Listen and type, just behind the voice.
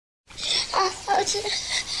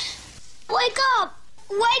Wake up!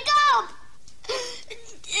 Wake up!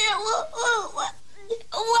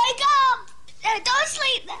 Wake up! Don't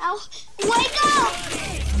sleep now. Wake up!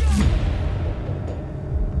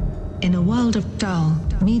 In a world of dull,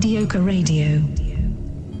 mediocre radio,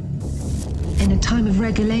 in a time of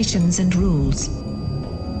regulations and rules,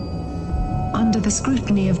 under the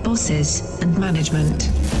scrutiny of bosses and management,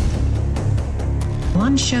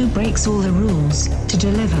 one show breaks all the rules to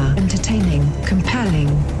deliver entertaining, compelling,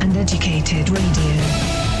 and educated radio,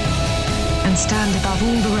 and stand above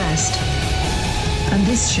all the rest. And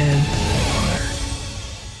this show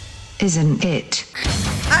isn't it.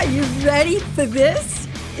 Are you ready for this?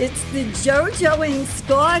 It's the JoJo and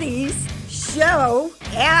Scotty's show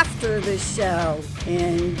after the show.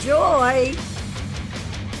 Enjoy.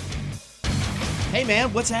 Hey,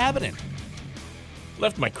 man, what's happening?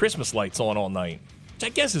 Left my Christmas lights on all night, which I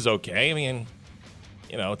guess is okay. I mean,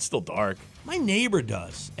 you know, it's still dark. My neighbor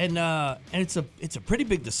does, and it's a pretty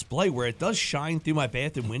big display where it does shine through my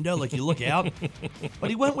bathroom window, like you look out. But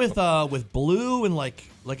he went with blue and like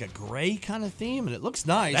a gray kind of theme, and it looks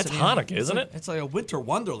nice. That's Hanukkah, isn't it? It's like a winter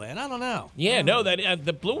wonderland. I don't know. Yeah, no, that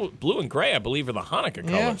the blue and gray, I believe, are the Hanukkah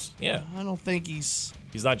colors. Yeah. I don't think he's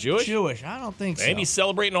not Jewish. I don't think so. And he's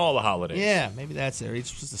celebrating all the holidays. Yeah, maybe that's it. He's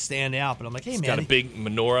supposed to stand out, but I'm like, hey, He's man, got a big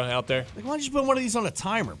menorah out there. Like, why don't you put one of these on a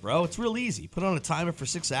timer, bro? It's real easy. Put on a timer for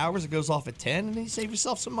 6 hours. It goes off at 10, and then you save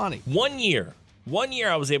yourself some money. 1 year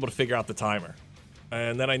I was able to figure out the timer,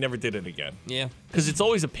 and then I never did it again. Yeah, because it's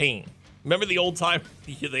always a pain. Remember the old time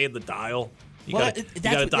they had the dial. You had to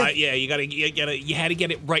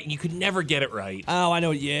get it right. You could never get it right. Oh, I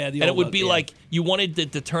know. Yeah, and it would be like you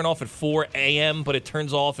wanted to turn off at 4 a.m., but it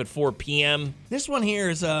turns off at 4 p.m. This one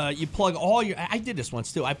here is you plug all your. I did this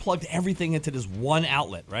once too. I plugged everything into this one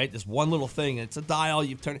outlet, right? This one little thing. It's a dial.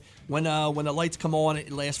 You turn it when the lights come on.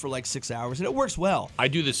 It lasts for like 6 hours, and it works well. I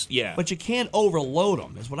do this, yeah. But you can't overload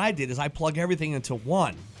them. Is what I did. Is I plug everything into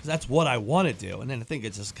one. That's what I want to do, and then I think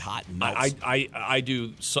it's just hot and melts. I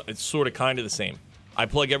do. It's sort of kind of the same. I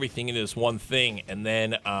plug everything into this one thing, and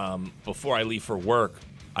then before I leave for work,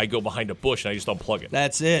 I go behind a bush and I just unplug it.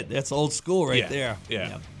 That's it. That's old school right there.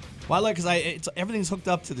 Yeah. Well, I like because everything's hooked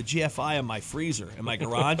up to the GFI in my freezer in my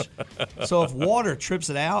garage. So if water trips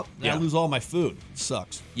it out, I lose all my food. It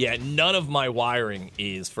sucks. Yeah, none of my wiring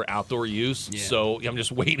is for outdoor use, so I'm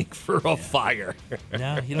just waiting for a fire.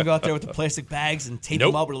 No, you don't go out there with the plastic bags and tape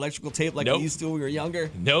them up with electrical tape like we used to when we were younger?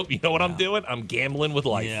 Nope. You know what I'm doing? I'm gambling with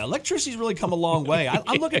life. Yeah, electricity's really come a long way.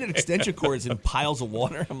 I'm looking at extension cords in piles of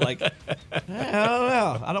water. I'm like, I don't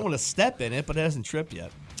know. I don't want to step in it, but it hasn't tripped yet.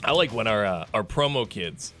 I like when our promo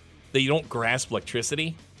kids, they don't grasp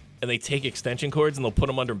electricity, and they take extension cords and they'll put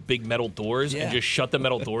them under big metal doors and just shut the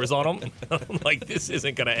metal doors on them. I'm like, this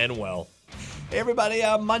isn't going to end well. Hey, everybody,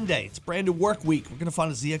 Monday. It's brand new work week. We're going to find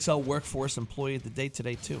a ZXL Workforce Employee of the Day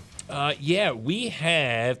today, too. Yeah, we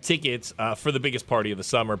have tickets for the biggest party of the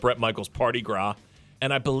summer, Bret Michaels Party Gras.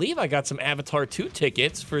 And I believe I got some Avatar 2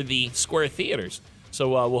 tickets for the Square Theaters.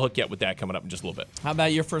 So we'll hook you up with that coming up in just a little bit. How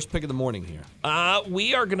about your first pick of the morning here?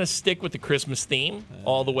 We are going to stick with the Christmas theme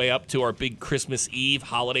all the way up to our big Christmas Eve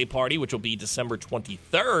holiday party, which will be December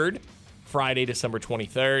 23rd, Friday, December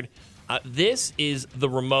 23rd. This is the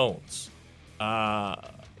Ramones.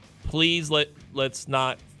 Please let's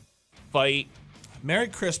not fight. Merry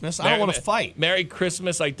Christmas. I don't want to fight. Merry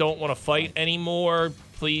Christmas. I don't want to fight anymore.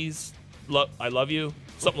 Please, I love you.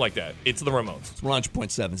 Something like that. It's the Ramones. It's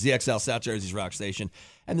 100.7 ZXL, South Jersey's rock station.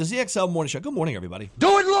 And the ZXL Morning Show. Good morning, everybody.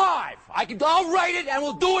 Do it live! I'll write it and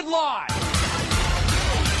we'll do it live!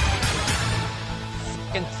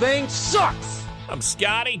 Fucking thing sucks! I'm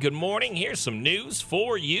Scotty. Good morning. Here's some news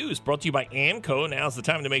for you. It's brought to you by AAMCO. Now's the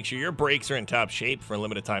time to make sure your brakes are in top shape. For a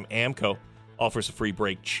limited time, AAMCO offers a free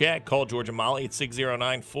brake check. Call George and Molly at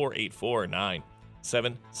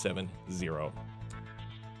 609-484-9770.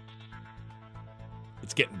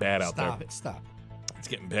 It's getting bad out there. Stop. It's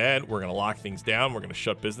getting bad. We're going to lock things down. We're going to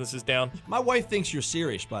shut businesses down. My wife thinks you're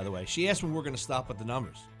serious, by the way. She asked when we're going to stop with the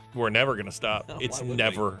numbers. We're never going to stop. It's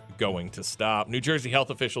never going to stop. New Jersey health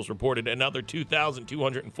officials reported another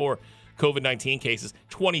 2,204 COVID-19 cases,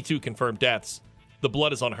 22 confirmed deaths. The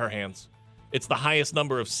blood is on her hands. It's the highest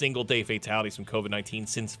number of single-day fatalities from COVID-19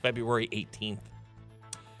 since February 18th.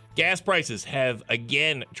 Gas prices have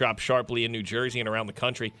again dropped sharply in New Jersey and around the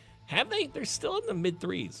country. Have they? They're still in the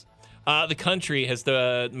mid-threes. The country has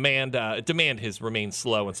demand has remained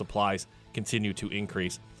slow and supplies continue to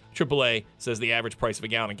increase. AAA says the average price of a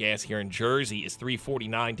gallon of gas here in Jersey is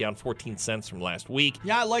 $3.49, down 14 cents from last week.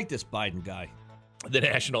 Yeah, I like this Biden guy. The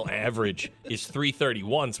national average is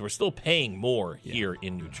 $3.31, so we're still paying more here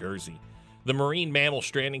in New Jersey. The Marine Mammal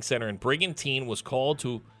Stranding Center in Brigantine was called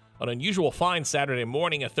to an unusual find Saturday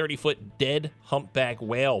morning. A 30-foot dead humpback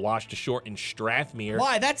whale washed ashore in Strathmere.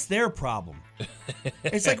 Why? That's their problem.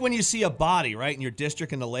 It's like when you see a body, right, in your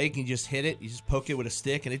district in the lake, and you just hit it, you just poke it with a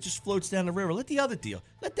stick, and it just floats down the river. Let them deal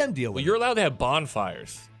with Well, it. you're allowed to have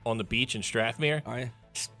bonfires on the beach in Strathmere. All right.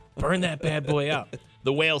 Just burn that bad boy up.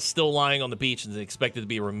 The whale's still lying on the beach and is expected to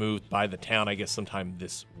be removed by the town, I guess, sometime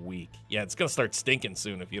this week. Yeah, it's going to start stinking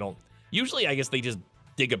soon if you don't. Usually, I guess they just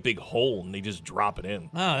dig a big hole and they just drop it in.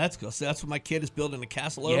 Oh, that's cool. So that's what my kid is building a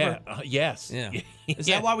castle over? Yeah, yes. Yeah. Is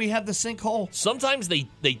Yeah. that why we have the sinkhole? Sometimes they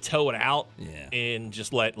tow it out Yeah. and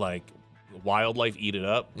just let, like, wildlife eat it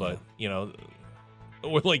up. But, you know,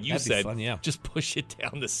 or like you That'd be said, fun, yeah. just push it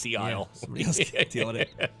down the sea aisle. Somebody else can deal with it.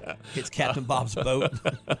 It's Captain Bob's boat.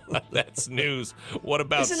 That's news. What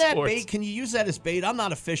about Isn't that sports? bait? Can you use that as bait? I'm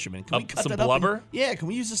not a fisherman. Can we cut some that up? blubber? Yeah, can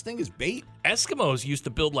we use this thing as bait? Eskimos used to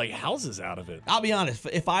build, like, houses out of it. I'll be honest.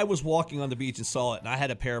 If I was walking on the beach and saw it and I had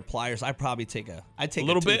a pair of pliers, I'd probably take a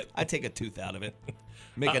little bit? I'd take a tooth out of it.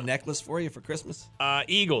 Make a necklace for you for Christmas.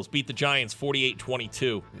 Eagles beat the Giants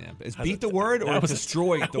 48-22. Yeah, is beat the word or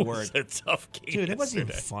destroy the word? That was a tough game. Dude, it wasn't even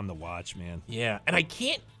yesterday. fun to watch, man. Yeah, and I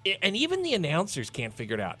can't, and even the announcers can't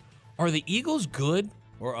figure it out. Are the Eagles good,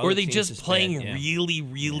 Or or other are they teams just just playing bad, yeah. really,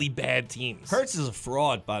 really bad teams? Hurts is a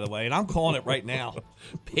fraud, by the way, and I'm calling it right now.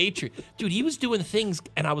 Patriot, dude, he was doing things,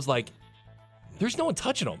 and I was like, "There's no one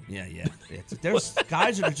touching him." Yeah. There's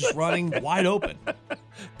guys that are just running wide open.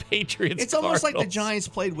 Patriots. It's almost like the Cardinals. Giants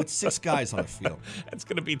played with 6 guys on the field. That's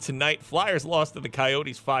going to be tonight. Flyers lost to the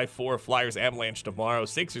Coyotes 5-4. Flyers Avalanche tomorrow.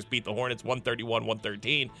 Sixers beat the Hornets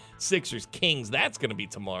 131-113. Sixers Kings. That's going to be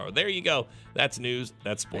tomorrow. There you go. That's news.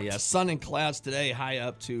 That's sports. Yeah, sun and clouds today, high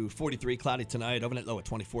up to 43, cloudy tonight, overnight low at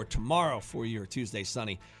 24. Tomorrow for your Tuesday,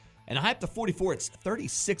 sunny. And high up to 44, it's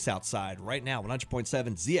 36 outside right now, 100.7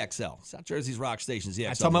 ZXL, South Jersey's rock station, ZXL.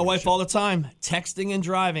 I tell my wife all the time, texting and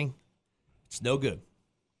driving, it's no good.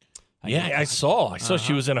 I saw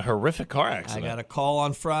she was in a horrific car accident. I got a call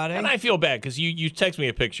on Friday. And I feel bad because you text me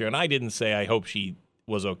a picture, and I didn't say I hope she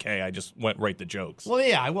was okay. I just went right to jokes. Well,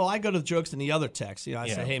 yeah. I go to the jokes in the other text. I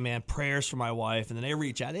Yeah. say, hey, man, prayers for my wife. And then they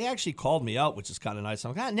reach out. They actually called me up, which is kind of nice.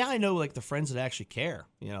 I'm like, now I know, like, the friends that actually care,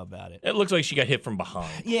 about it. It looks like she got hit from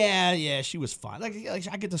behind. Yeah, she was fine. Like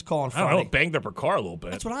I get this call on I Friday. don't know, banged up her car a little bit.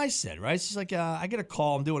 That's what I said, right? She's like, I get a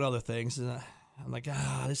call. I'm doing other things. And I'm like,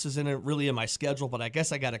 this isn't really in my schedule, but I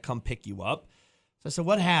guess I got to come pick you up. So I said,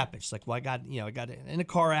 what happened? She's like, well, I got in a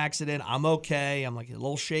car accident. I'm okay. I'm like a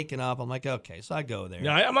little shaken up. I'm like, okay. So I go there.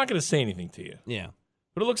 No, I'm not going to say anything to you. Yeah.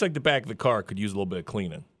 But it looks like the back of the car could use a little bit of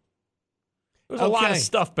cleaning. There's a lot of Okay.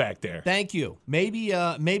 stuff back there. Thank you. Maybe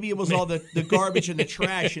it was all the garbage and the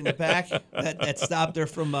trash in the back that stopped her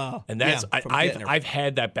from. And that's from getting her. I've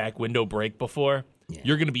had that back window break before. Yeah.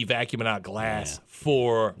 You're going to be vacuuming out glass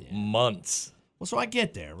for months. Well, so I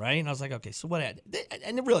get there, right? And I was like, okay, so what?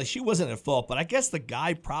 And really, she wasn't at fault, but I guess the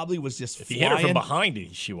guy probably was just If he flying. hit her from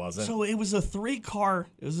behind, she wasn't. So it was a 3-car.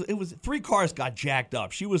 It was 3 cars got jacked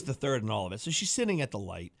up. She was the third in all of it. So she's sitting at the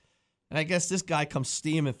light, and I guess this guy comes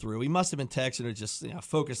steaming through. He must have been texting her, just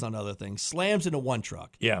focused on other things. Slams into one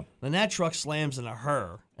truck. Yeah. Then that truck slams into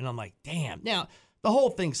her, and I'm like, damn. Now the whole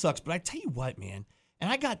thing sucks, but I tell you what, man. And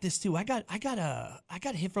I got this too. I got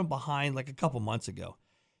hit from behind like a couple months ago.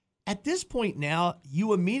 At this point now,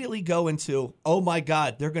 you immediately go into, oh my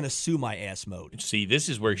God, they're going to sue my ass mode. See, this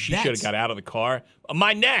is where she That's- should have got out of the car.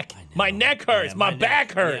 My neck. My neck hurts. Yeah, my my back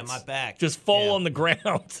neck. hurts. Yeah, my back. Just fall Yeah. on the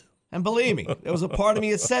ground. And believe me, there was a part of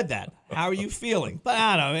me that said that. How are you feeling? But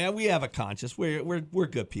I don't know, man. We have a conscience. We're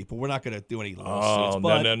good people. We're not going to do any lawsuits. Oh,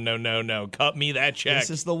 but no. Cut me that check. this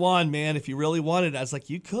is the one, man. If you really wanted it, I was like,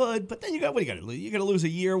 you could. But then what are you going to lose? You're going to lose a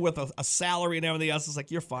year with a salary and everything else. It's like,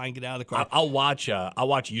 you're fine. Get out of the car. I'll watch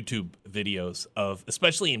YouTube videos of,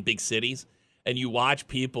 especially in big cities, and you watch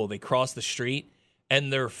people, they cross the street,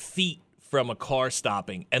 and their feet from a car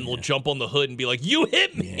stopping, and they'll jump on the hood and be like, you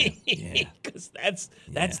hit me. Yeah. Because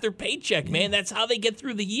that's their paycheck, man. That's how they get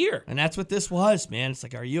through the year. And that's what this was, man. It's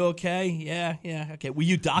like, are you okay? Yeah, okay. Will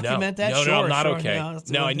you document that? No, Sure, I'm not sure. okay. that's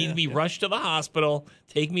the No, one, I need to be rushed to the hospital.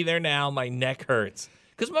 Take me there now. My neck hurts.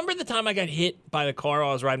 Because remember the time I got hit by the car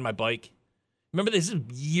while I was riding my bike? Remember this is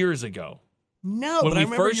years ago. No, When but we I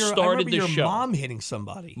remember first started the your show. mom hitting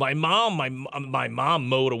somebody. My mom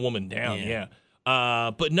mowed a woman down. Yeah.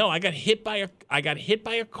 But no, I got hit by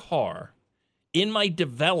a car in my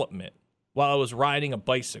development while I was riding a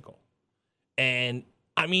bicycle, and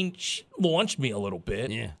I mean, she launched me a little bit.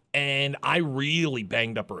 Yeah. And I really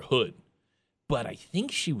banged up her hood, but I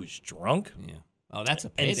think she was drunk. Yeah. Oh, that's a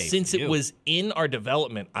payday. And since for it you. was in our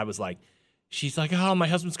development, I was like, she's like, oh, my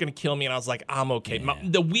husband's going to kill me. And I was like, I'm okay.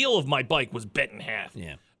 The wheel of my bike was bent in half.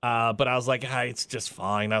 Yeah. But I was like, it's just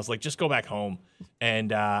fine. I was like, just go back home.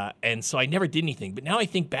 And so I never did anything. But now I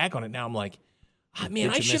think back on it now, I'm like,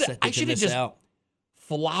 man, I should have just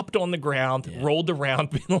flopped on the ground, rolled around,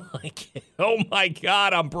 been like, oh my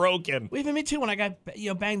God, I'm broken. Well, even me too. When I got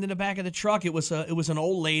banged in the back of the truck, it was an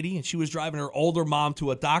old lady, and she was driving her older mom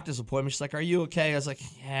to a doctor's appointment. She's like, "Are you okay?" I was like,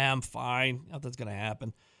 "Yeah, I'm fine. Nothing's gonna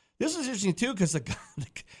happen." This is interesting too, because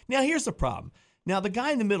now here's the problem. Now the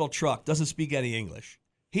guy in the middle truck doesn't speak any English.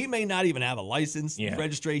 He may not even have a license,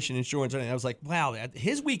 registration, insurance, or anything. I was like, wow,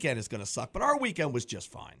 his weekend is gonna suck, but our weekend was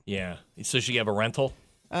just fine. Yeah. So she have a rental?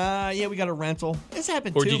 Yeah, we got a rental. This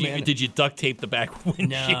happened or too, man. Did you duct tape the back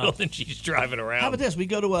windshield and she's driving around? How about this? We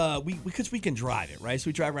go to because we can drive it, right? So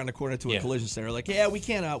we drive around the corner to a collision center. Like, yeah, we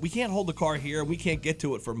can't hold the car here. We can't get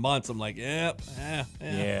to it for months. I'm like, yeah.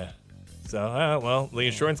 So, well, the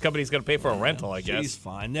insurance company's going to pay for a rental, I guess. She's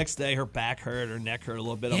fine. Next day, her back hurt, her neck hurt a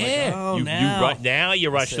little bit. I'm like, oh, now you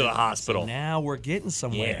rush to the hospital. Now we're getting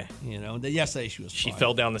somewhere. Yeah. Yesterday she was fine. She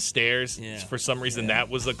fell down the stairs. Yeah. For some reason, that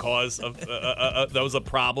was the cause of, that was a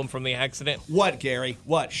problem from the accident. What, Gary?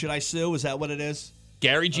 What? Should I sue? Is that what it is?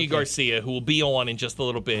 Gary G. Garcia, who will be on in just a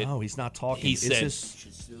little bit. Oh, he's not talking. He said,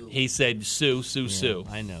 sue.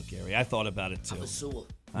 I know, Gary. I thought about it, too. I'm a sewer.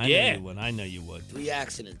 I know you would. 3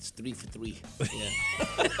 accidents, 3 for 3. Yeah.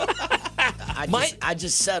 I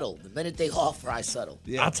just settle. The minute they offer, I settle.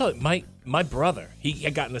 Yeah. I'll tell you, my brother, he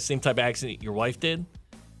had gotten the same type of accident your wife did,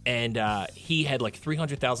 and he had like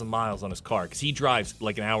 300,000 miles on his car because he drives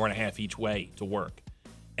like an hour and a half each way to work,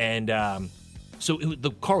 and so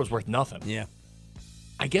the car was worth nothing. Yeah.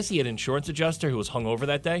 I guess he had an insurance adjuster who was hungover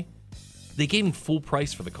that day. They gave him full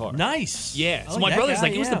price for the car. Nice. Yeah. So my brother's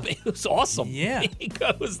like, it was awesome. Yeah. I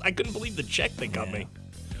couldn't believe the check they got me.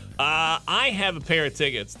 I have a pair of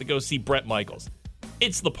tickets to go see Bret Michaels.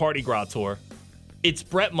 It's the Party Gras Tour. It's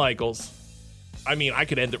Bret Michaels. I mean, I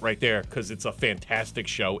could end it right there because it's a fantastic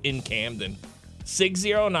show in Camden.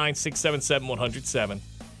 609-677-107.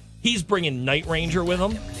 He's bringing Night Ranger with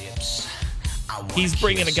him. He's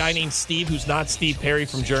bringing a guy named Steve who's not Steve Perry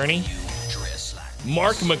from Journey.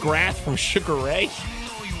 Mark McGrath from Sugar Ray,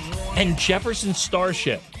 and Jefferson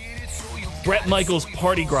Starship. Bret Michaels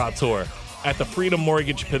Party Gras Tour at the Freedom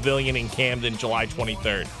Mortgage Pavilion in Camden, July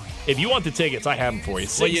 23rd. If you want the tickets, I have them for you.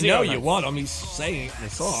 Well, you know you want them. He's saying it in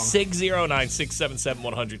the song.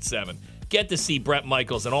 609-677-107. Get to see Bret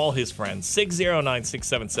Michaels and all his friends.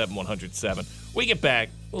 609-677-107. We get back,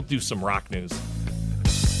 we'll do some rock news.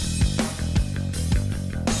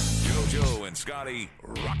 JoJo and Scotty,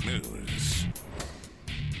 rock news.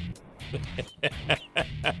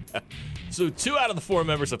 So 2 out of the 4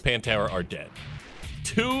 members of Pantera are dead.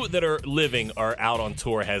 2 that are living are out on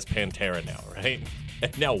tour as Pantera now, right?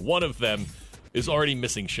 And now one of them is already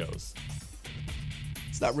missing shows.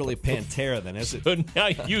 It's not really Pantera then, is it? So now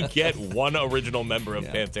you get one original member of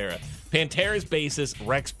Pantera. Pantera's bassist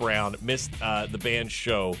Rex Brown missed the band's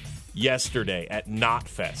show yesterday at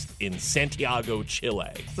Knotfest in Santiago,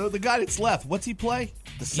 Chile. So the guy that's left, what's he play?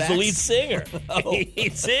 He's the lead singer.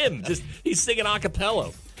 It's him. He's singing a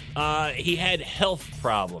cappella. He had health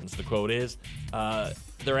problems, the quote is.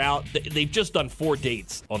 They're out. They've just done 4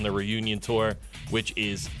 dates on the reunion tour, which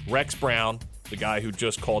is Rex Brown, the guy who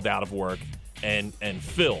just called out of work, and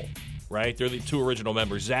Phil, right? They're the 2 original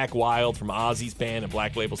members. Zach Wilde from Ozzy's band and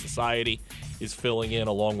Black Label Society is filling in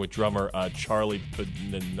along with drummer Charlie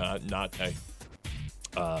Benante.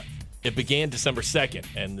 It began December 2nd,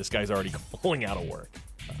 and this guy's already calling out of work.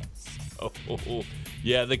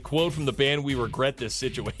 Yeah, the quote from the band, "We regret this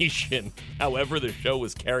situation. However, the show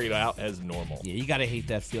was carried out as normal." Yeah, you got to hate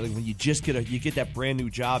that feeling when you just get that brand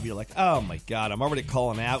new job. You're like, oh, my God, I'm already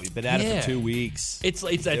calling out. We've been at it for 2 weeks. It's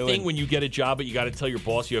that thing when you get a job, but you got to tell your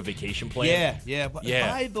boss you have vacation plans. Yeah.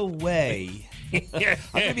 By the way, I'm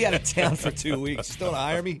going to be out of town for 2 weeks. You still want to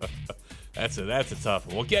hire me? That's a tough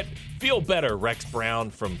one. Well, feel better, Rex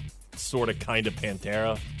Brown from sort of kind of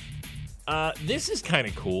Pantera. This is kind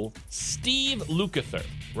of cool. Steve Lukather,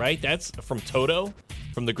 right? That's from Toto,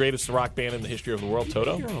 from the greatest rock band in the history of the world,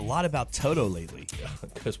 Toto. You're hearing a lot about Toto lately.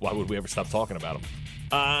 Because why would we ever stop talking about him?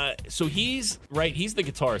 So he's the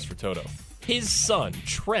guitarist for Toto. His son,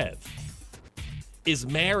 Trev, is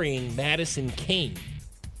marrying Madison Kane,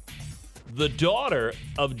 the daughter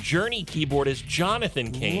of Journey keyboardist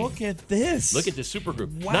Jonathan Kane. Look at this. Look at this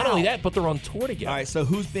supergroup. Wow. Not only that, but they're on tour together. All right, so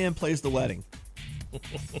whose band plays the wedding?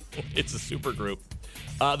 It's a supergroup.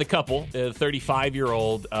 The couple,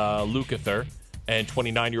 35-year-old Lukather and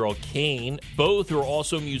 29-year-old Kane, both who are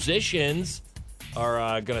also musicians,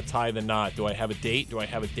 are going to tie the knot. Do I have a date?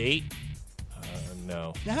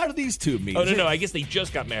 No. Now, how do these two meet? Oh, no. I guess they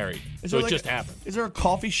just got married. So it just happened. Is there a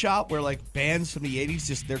coffee shop where, like, bands from the 80s,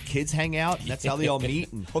 just their kids hang out, and that's how they all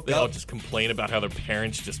meet and hook They up? all just complain about how their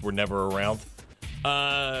parents just were never around.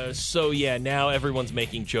 So, yeah, now everyone's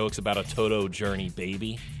making jokes about a Toto Journey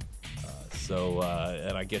baby.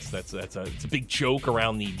 And I guess it's a big joke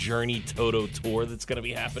around the Journey Toto tour that's going to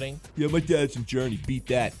be happening. Yeah, my dad's in Journey. Beat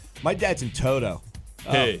that. My dad's in Toto.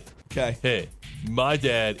 Hey. Okay. Hey, my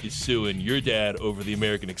dad is suing your dad over the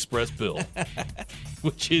American Express bill,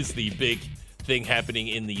 which is the big thing happening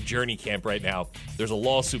in the Journey camp right now. There's a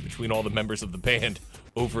lawsuit between all the members of the band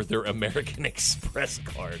over their American Express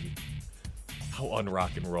card. How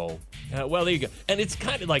un-rock and roll. Well, there you go. And it's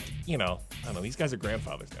kind of like, I don't know, these guys are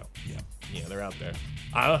grandfathers now. Yeah, they're out there.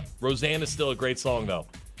 Roseanne is still a great song, though.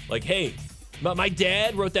 Like, hey, my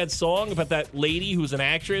dad wrote that song about that lady who's an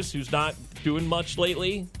actress who's not doing much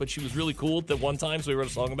lately, but she was really cool at that one time, so he wrote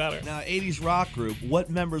a song about her. Now, 80s rock group, what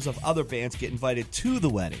members of other bands get invited to the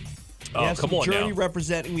wedding? Oh, we have come some on Journey now.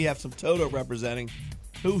 representing. We have some Toto representing.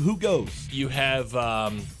 Who goes? You have,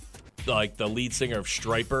 like, the lead singer of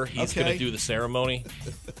Stryper. He's going to do the ceremony.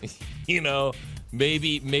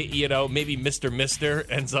 Maybe Mr. Mister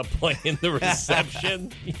ends up playing the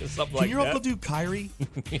reception. Something like that. Can your uncle do Kyrie?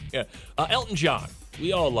 Yeah. Elton John.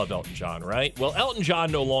 We all love Elton John, right? Well, Elton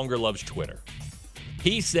John no longer loves Twitter.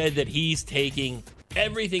 He said that he's taking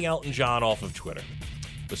everything Elton John off of Twitter.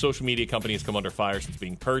 The social media company has come under fire since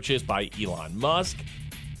being purchased by Elon Musk.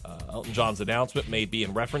 Elton John's announcement may be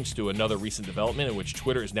in reference to another recent development in which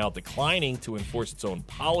Twitter is now declining to enforce its own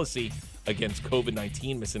policy against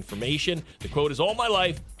COVID-19 misinformation. The quote is, "All my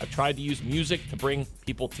life, I've tried to use music to bring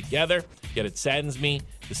people together, yet it saddens me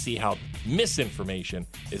to see how misinformation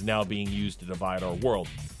is now being used to divide our world."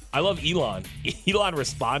 I love Elon. Elon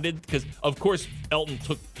responded because, of course, Elton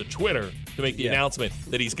took to Twitter to make the announcement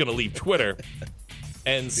that he's going to leave Twitter.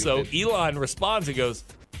 And so Elon responds and goes,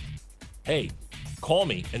 "Hey, call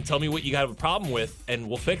me and tell me what you got a problem with, and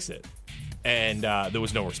we'll fix it." And there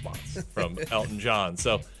was no response from Elton John.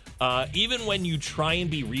 So even when you try and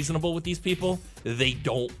be reasonable with these people, they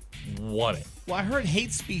don't want it. Well, I heard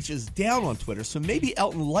hate speech is down on Twitter, so maybe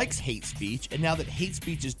Elton likes hate speech, and now that hate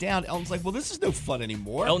speech is down, Elton's like, well, this is no fun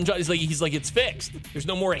anymore. Elton John he's like, it's fixed. There's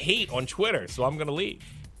no more hate on Twitter, so I'm going to leave.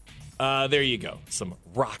 There you go. Some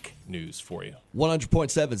rock news for you.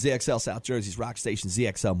 100.7 ZXL South Jersey's rock station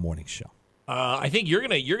ZXL Morning Show. I think you're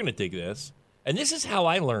gonna dig this, and this is how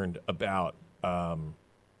I learned about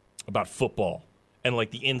football and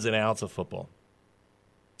like the ins and outs of football.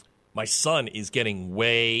 My son is getting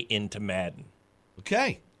way into Madden.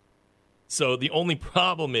 Okay. So the only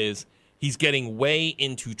problem is he's getting way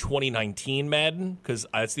into 2019 Madden because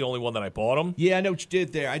that's the only one that I bought him. Yeah, I know what you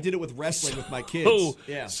did there. I did it with wrestling with my kids.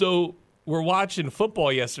 So we're watching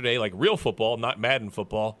football yesterday, like real football, not Madden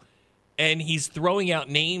football. And he's throwing out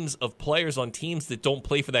names of players on teams that don't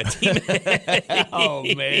play for that team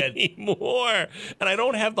anymore. And I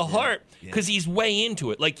don't have the heart because he's way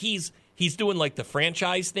into it. Like he's doing like the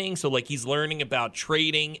franchise thing. So like he's learning about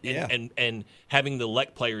trading and having to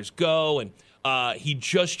let players go. And he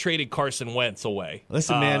just traded Carson Wentz away.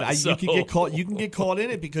 Listen, man, you can get caught. You can get caught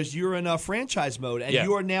in it because you're in franchise mode and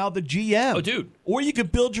you are now the GM. Oh, dude! Or you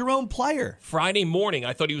could build your own player. Friday morning,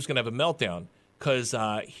 I thought he was going to have a meltdown because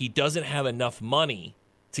he doesn't have enough money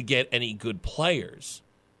to get any good players.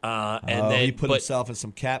 And then he put himself in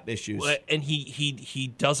some cap issues. And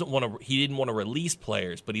he doesn't want to. He didn't want to release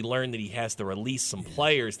players, but he learned that he has to release some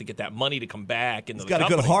players to get that money to come back. He's got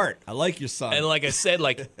a good heart. I like your son. And like I said,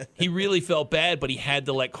 he really felt bad, but he had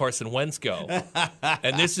to let Carson Wentz go.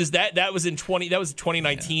 And this is that was in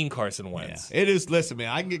 2019 Carson Wentz. Yeah. It is. Listen, man,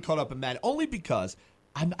 I can get caught up in that only because.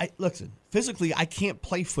 Listen, physically, I can't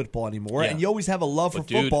play football anymore, and you always have a love for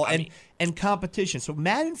football and competition. So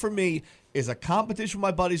Madden, for me, is a competition with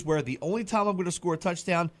my buddies where the only time I'm going to score a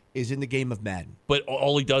touchdown is in the game of Madden. But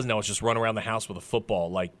all he does now is just run around the house with a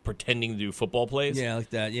football, like pretending to do football plays. Yeah, like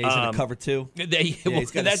that. Yeah, he's in a cover two.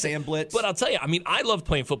 He's got a sand blitz. But I'll tell you, I loved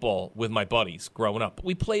playing football with my buddies growing up. But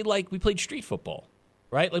we played street football,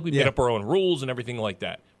 right? Like we made up our own rules and everything like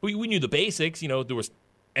that. We knew the basics. There was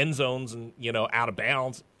end zones and out of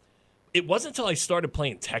bounds. It wasn't until I started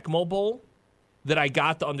playing Tecmo Bowl that I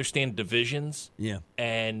got to understand divisions. Yeah,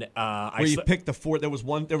 and you picked the four. There was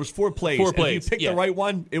 4 plays. Four plays. If you picked the right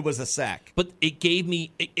one, it was a sack. But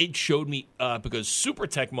it showed me because Super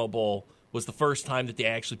Tecmo Bowl was the first time that they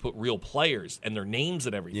actually put real players and their names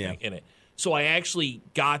and everything in it. So I actually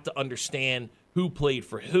got to understand who played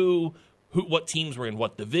for who, what teams were in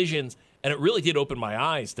what divisions. And it really did open my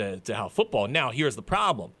eyes to how football. Now, here's the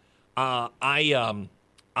problem.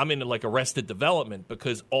 I'm into like Arrested Development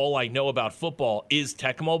because all I know about football is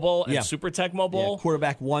Tecmo Bowl and Super Tecmo Bowl. Yeah,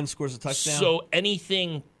 quarterback one scores a touchdown. So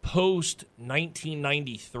anything post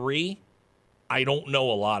 1993, I don't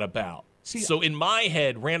know a lot about. So in my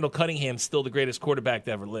head, Randall Cunningham's still the greatest quarterback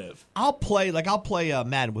to ever live. I'll play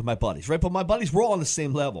Madden with my buddies, right? But my buddies, we're all on the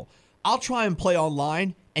same level. I'll try and play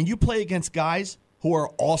online, and you play against guys who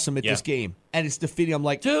are awesome at this game, and it's defeating. I'm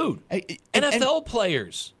like, dude, NFL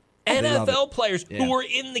players. NFL players who are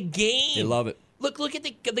in the game. They love it. Look at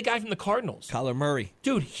the guy from the Cardinals. Kyler Murray.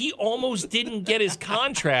 Dude, he almost didn't get his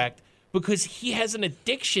contract because he has an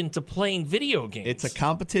addiction to playing video games. It's a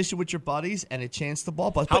competition with your buddies and a chance to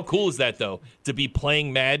ball. How cool is that, though, to be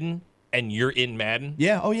playing Madden and you're in Madden?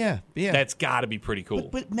 Yeah, oh yeah. That's got to be pretty cool.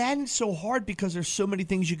 But Madden's so hard because there's so many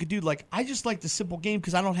things you could do. Like, I just like the simple game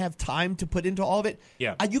because I don't have time to put into all of it.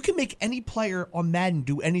 Yeah. You can make any player on Madden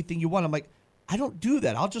do anything you want. I'm like, I don't do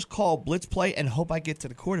that. I'll just call blitz play and hope I get to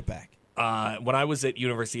the quarterback. When I was at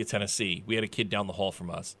University of Tennessee, we had a kid down the hall from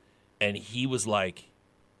us, and he was like,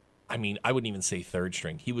 I wouldn't even say third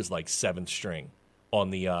string. He was like seventh string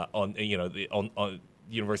on the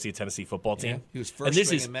University of Tennessee football team. Yeah, he was first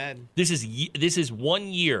string in Madden. This is 1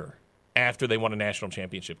 year after they won a national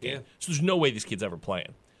championship game. Yeah. So there's no way these kids ever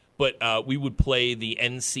playing. But we would play the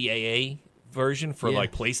NCAA version for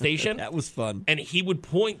like PlayStation. That was fun. And he would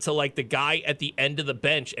point to like the guy at the end of the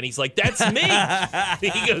bench, and he's like, "That's me."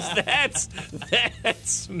 He goes, "That's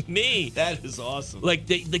me." That is awesome. Like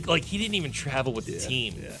like he didn't even travel with the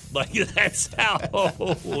team. Yeah. Like that's how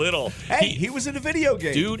little. Hey, he was in a video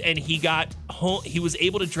game, dude, and he got home. He was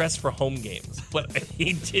able to dress for home games, but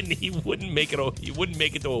he didn't. He wouldn't make it. He wouldn't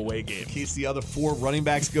make it to away games. In case the other 4 running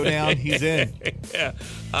backs go down, he's in. Yeah.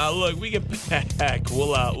 Look, we get back.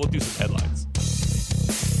 We'll do some headlines.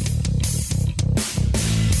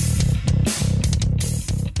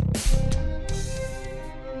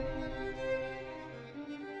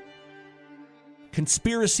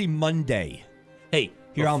 Conspiracy Monday. Hey,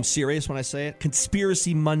 here I'm serious when I say it.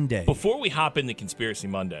 Conspiracy Monday. Before we hop into Conspiracy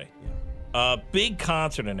Monday, big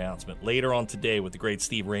concert announcement later on today with the great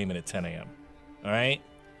Steve Raymond at 10 a.m. All right,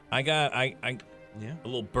 a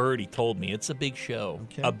little birdie told me it's a big show,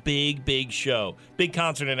 a big show, big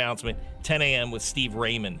concert announcement, 10 a.m. with Steve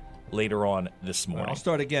Raymond later on this morning. I'll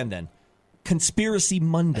start again then. Conspiracy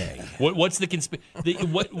Monday. What's the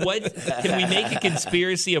what can we make a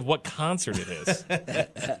conspiracy of what concert it is?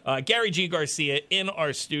 Gary G. Garcia in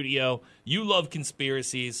our studio. You love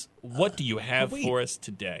conspiracies. What do you have for us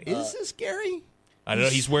today? Is this Gary? I don't know.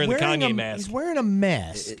 He's wearing the Kanye mask. He's wearing a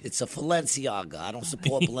mask. It's a Balenciaga. I don't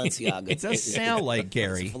support Balenciaga. It does sound like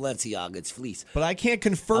Gary. It's a Balenciaga. It's fleece. But I can't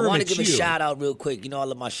confirm. I want to give a shout out real quick. You know I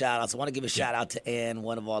love my shout outs. I want to give a shout out to Ann,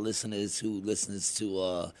 one of our listeners who listens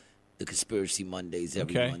to the Conspiracy Mondays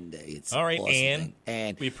every Monday. It's all right, awesome Ann.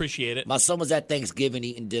 And we appreciate it. My son was at Thanksgiving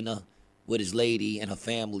eating dinner with his lady and her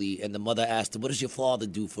family, and the mother asked him, "What does your father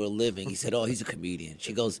do for a living?" He said, "Oh, he's a comedian."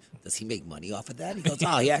 She goes, "Does he make money off of that?" He goes,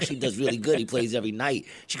 "Oh, he actually does really good. He plays every night."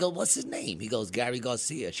 She goes, "What's his name?" He goes, "Gary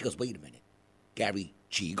Garcia." She goes, "Wait a minute, Gary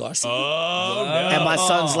G. Garcia?" Oh, no. And my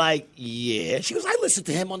son's like, "Yeah." She goes, "I listen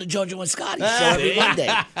to him on the JoJo and Scotty show every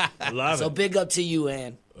Monday." Love so it. big up to you,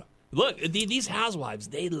 Ann. Look, these housewives,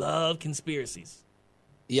 they love conspiracies.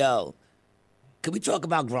 Yo, can we talk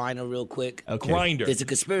about Grindr real quick? Okay. Grindr. There's a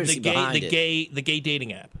conspiracy behind it. The gay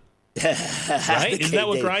dating app. Right? Isn't that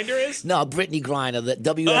what Grindr is? No, Brittany Griner, the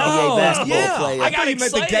WNBA basketball player. I got you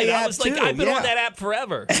meant the excited. gay I app was like, too. I've been Yeah. on that app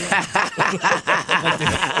forever.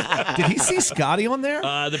 Did he see Scotty on there?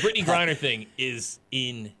 The Brittany Griner thing is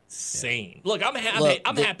insane. Look, I'm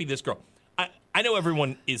happy this girl. I know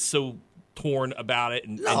everyone is so torn about it.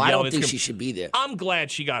 No, I don't think she should be there. I'm glad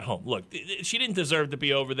she got home. Look, she didn't deserve to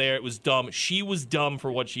be over there. It was dumb. She was dumb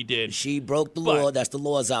for what she did. She broke the law. That's the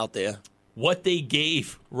laws out there. What they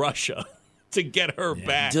gave Russia to get her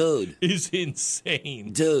back is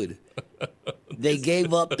insane. Dude, they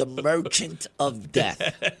gave up the Merchant of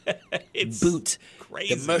Death. It's Boot.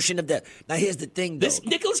 crazy. The Merchant of Death. Now, here's the thing, though. This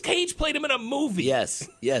Nicolas Cage played him in a movie. Yes,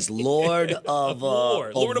 Lord of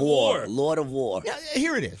War. Lord of War. Lord of War. Yeah,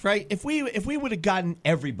 here it is, right? If we would have gotten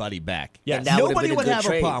everybody back, Yes. That would've nobody been a would good have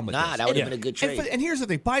trade. a problem with Nah, this. that would have been a good trade. And here's the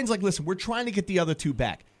thing: Biden's like, listen, we're trying to get the other two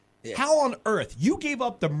back. Yes. How on earth you gave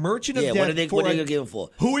up the Merchant of Death? what are they for going to give him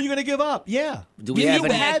for? Who are you going to give up? Yeah, Do we have you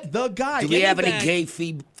any- had the guy? Do we have any gay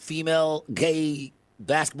female gay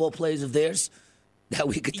basketball players of theirs that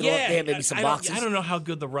we could throw up there? Maybe some boxes. I don't know how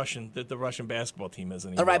good the Russian basketball team is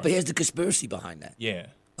anymore. All right, but here's the conspiracy behind that. Yeah.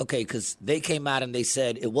 Okay, because they came out and they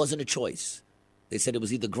said it wasn't a choice. They said it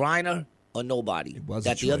was either Griner or nobody. was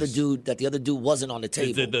that a the other choice. dude wasn't on the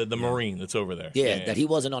table. The Marine that's over there. Yeah, that he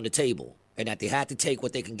wasn't on the table, and that they had to take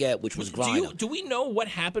what they can get, which was Griner. Do we know what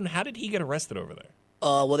happened? How did he get arrested over there?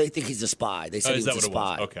 Well, they think he's a spy. They said he is was that a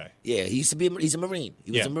what it was? spy. Okay. Yeah, he used to be. He's a Marine. He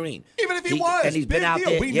was Yeah. a Marine. Even if he was, and he's big been out deal.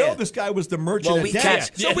 there. We yeah. know this guy was the merchant Well, of we death.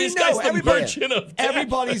 catch- So Yeah, we this know guy's the everybody, merchant of death.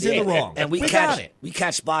 everybody's in the wrong. And we got catch it. we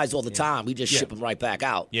catch spies all the time. We just ship them right back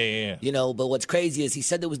out. Yeah. You know, but what's crazy is he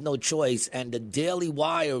said there was no choice, and the Daily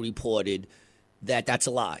Wire reported that that's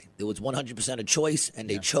a lie. There was 100% a choice, and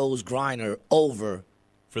they chose Griner over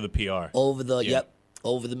For the PR. the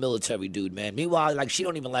over the military dude, man. Meanwhile, like she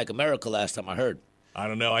don't even like America. Last time I heard. I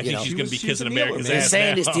don't know. I think know. she's going to be She's kissing a kneeler, America's man. They're ass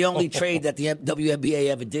saying now. it's the only trade that the WNBA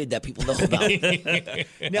ever did that people know about. Now That's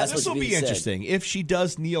this what's will be being said. interesting if she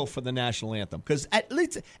does kneel for the national anthem, because at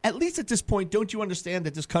least at this point, don't you understand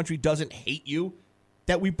that this country doesn't hate you?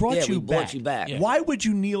 That we brought Yeah, you we back. brought you back. Yeah. Why would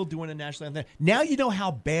you kneel doing a national anthem? Now you know how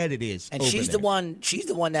bad it is. And over she's there. the one. She's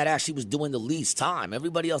the one that actually was doing the least time.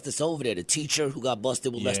 Everybody else that's over there, the teacher who got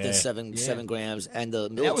busted with less than Yeah. 7 grams, and the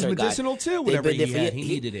military that was medicinal guy, too. they've Whatever been there he for had, years.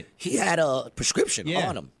 he needed it. He had a prescription Yeah.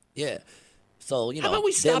 on him. Yeah. So you know, How about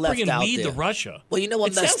we they're stop left bringing out weed there. to Russia? Well, you know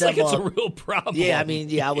what It messed sounds like them it's a up? real problem. Yeah, I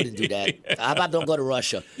mean, I wouldn't do that. How about don't go to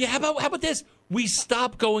Russia? Yeah, how about this? We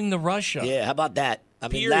stop going to Russia. Yeah, how about that? I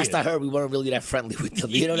mean, Period. last I heard, we weren't really that friendly with them.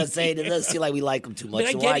 You know what I'm saying? It doesn't seem like we like them too I much. mean,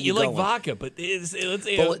 I so get why it. You going? like vodka, but let's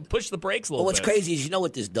what- push the brakes a But little what's bit. crazy is you know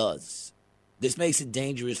what this does? This makes it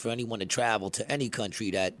dangerous for anyone to travel to any country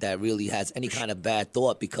that really has any kind of bad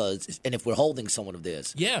thought and if we're holding someone of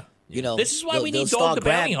theirs. Yeah. You know, This is why we they'll need Dog start the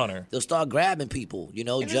Bounty Hunter. They'll start grabbing people, you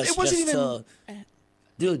know, And just it wasn't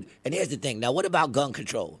dude, and here's the thing. Now, what about gun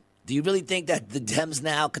control? Do you really think that the Dems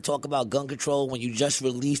now could talk about gun control when you just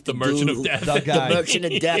released The the Merchant dude of Death. The guy. the Merchant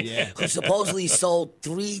of Death, who supposedly sold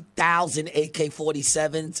 3,000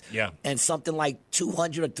 AK-47s Yeah. and something like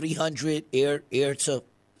 200 or 300 air to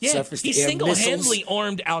Yeah, surface he to air single-handedly missiles?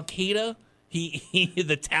 armed Al Qaeda. He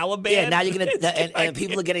the Taliban. Yeah, now you're gonna and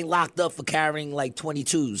people are getting locked up for carrying like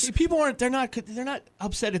 22s. See, people aren't. They're not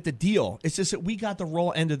upset at the deal. It's just that we got the raw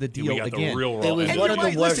end of the deal we got again. the real It raw. was end. one you're of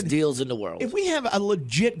right, the worst listen, deals in the world. If we have a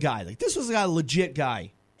legit guy, like this was a legit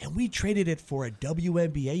guy, and we traded it for a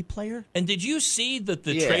WNBA player, And did you see the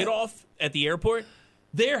Yeah. trade-off at the airport?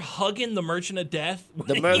 They're hugging the Merchant of Death.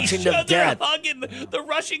 The Merchant Each of other Death. Hugging the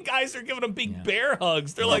Russian guys are giving them big bear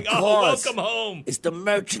hugs. They're like, Of "Oh, course. welcome home." It's the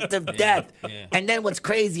Merchant of Death. And then what's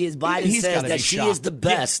crazy is Biden He's says gotta that be she shocked. is the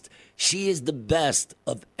best. She is the best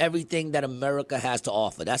of everything that America has to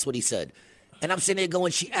offer. That's what he said. And I'm sitting there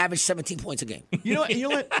going, she averaged 17 points a game. you know what?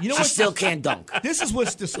 She what? still can't dunk. This is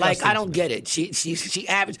what's disgusting. Like, I to don't me. get it. She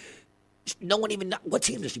averaged. No one even know. What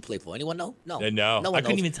team does she play for? Anyone know? No. No, one I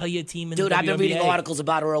couldn't knows. even tell you a team in Dude, the I've been reading WNBA. articles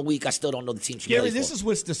about her all week. I still don't know the team she Gary, plays this for. is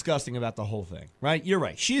what's disgusting about the whole thing, right? You're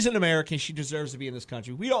right. She's an American. She deserves to be in this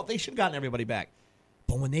country. They should have gotten everybody back.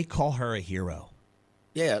 But when they call her a hero,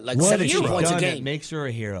 Yeah, like what has 17 she points a done that game. makes her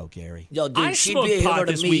a hero, Gary? Yo, dude, I she'd smoked be a hero pot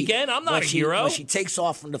to this me weekend. I'm not when a she- hero. When she takes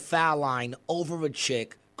off from the foul line over a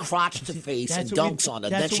chick, crotch to face, and dunks on her,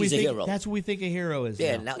 then that's what we she's a think- hero. That's what we think a hero is.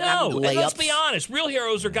 Yeah, now. not No, and let's layups. be honest. Real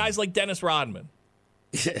heroes are guys like Dennis Rodman.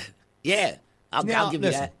 Yeah, I'll Now, give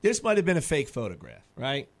listen, you that. this might have been a fake photograph,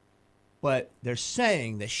 right? But they're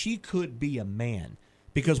saying that she could be a man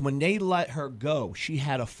because when they let her go, she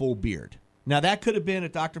had a full beard. Now, that could have been a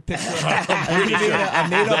doctor picture, a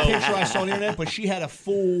made-up picture I saw on the internet, but she had a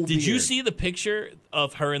full beard. Did you see the picture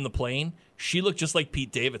of her in the plane? She looked just like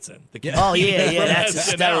Pete Davidson. The Oh, yeah, that's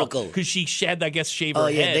hysterical. Because she had, I guess, shave her Oh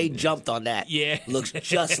yeah, head. they jumped on that. Yeah. Looks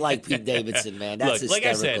just like Pete Davidson, man. That's Look, like I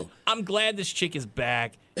hysterical. said, I'm glad this chick is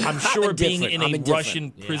back. I'm sure being indifferent. in I'm a indifferent.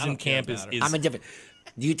 Russian prison camp is I'm indifferent.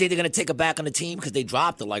 Do you think they're gonna take her back on the team because they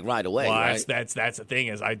dropped her like right away? well, right? that's the thing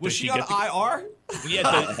is, Was does she get on IR?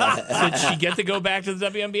 did she get to go back to the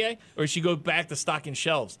WNBA, or did she go back to stocking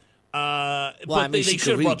shelves? But I mean, they she should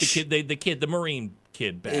have could brought reach. the kid, the Marine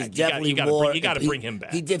kid back. It's You definitely gotta more. bring him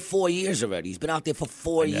back. He did 4 years already. He's been out there for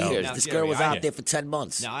 4 I know. years. Now, This Gary, girl was I out know. there for 10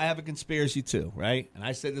 months. Now, I have a conspiracy too, right? And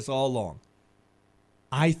I said this all along.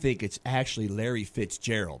 I think it's actually Larry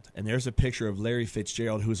Fitzgerald. And there's a picture of Larry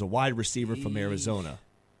Fitzgerald, who's a wide receiver from Arizona,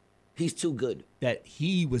 He's too good. that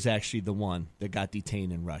he was actually the one that got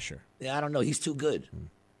detained in Russia. Yeah, I don't know. He's too good.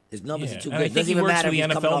 His numbers Yeah, are too and good. I It think doesn't he even works matter for if the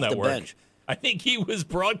he's coming NFL off the Network. bench. I think he was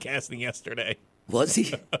broadcasting yesterday. Was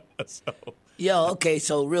he? So, Yo, okay,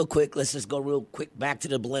 so real quick, let's just go real quick back to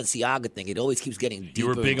the Balenciaga thing. It always keeps getting deeper. you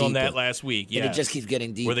were big and on that deeper. last week, yeah. And it just keeps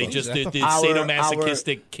getting deeper. where they just did Our-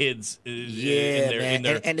 sadomasochistic kids Yeah, in their man. in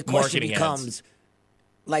their And the question marketing becomes, ads.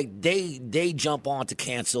 like they jump on to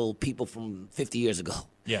cancel people from 50 years ago.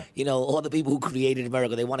 Yeah. You know, all the people who created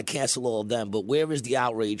America, they want to cancel all of them. But where is the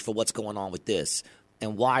outrage for what's going on with this?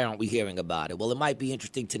 And why aren't we hearing about it? Well, it might be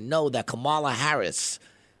interesting to know that Kamala Harris,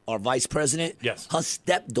 our vice president, yes, her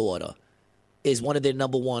stepdaughter is one of their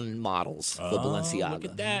number one models for Balenciaga. Look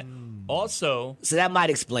at that. Also, so that might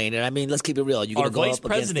explain it. I mean, let's keep it real. You're our gonna go vice up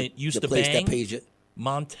against president the, used the to place bang that pays you.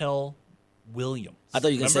 Montel Williams. I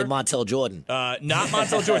thought you were going to say Montel Jordan. Not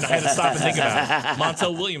Montel Jordan. I had to stop and think about it.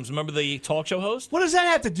 Montel Williams. Remember the talk show host? What does that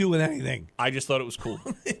have to do with anything? I just thought it was cool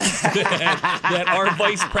that our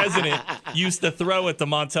vice president used to throw it to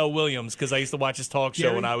Montel Williams because I used to watch his talk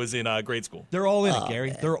show when I was in grade school. They're all in it,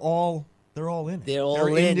 Gary. Man. They're all in it. They're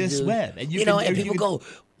all in this dude. web. And and people go,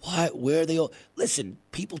 what? Where are they all? Listen,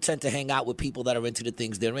 people tend to hang out with people that are into the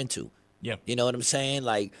things they're into. Yeah. You know what I'm saying?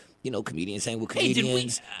 Like, comedians hang with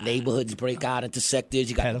comedians. Neighborhoods break out into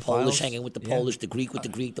sectors. You got pedophiles. The Polish hanging with the Polish, the Greek with the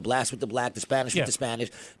Greek, the black with the black, the Spanish with the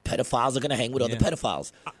Spanish. Pedophiles are going to hang with other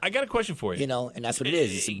pedophiles. I got a question for you. And that's what it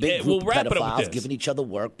is. It's a big group of pedophiles giving each other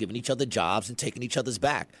work, giving each other jobs, and taking each other's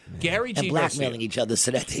back. Gary G. And blackmailing Garcia. each other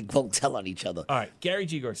so that they won't tell on each other. All right, Gary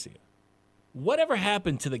G. Garcia. Whatever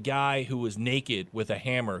happened to the guy who was naked with a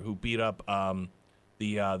hammer who beat up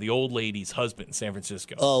the old lady's husband in San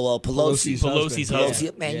Francisco? Oh, well, Pelosi's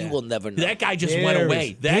husband. Man, you will never know. That guy just went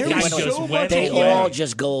away. That guy just went away. They all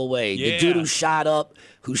just go away. Yeah. The dude who shot up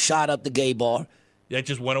the gay bar. That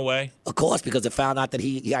just went away? Of course, because they found out that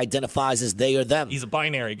he identifies as they or them. He's a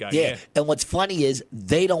binary guy. Yeah. And what's funny is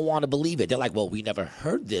they don't want to believe it. They're like, well, we never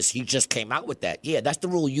heard this. He just came out with that. Yeah, that's the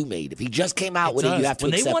rule you made. If he just came out with it, you have to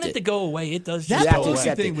accept it. When they want it to go away, it does you just have go to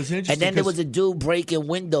accept thing it. Was interesting. And then there was a dude breaking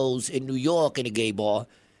windows in New York in a gay bar,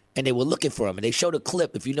 and they were looking for him. And they showed a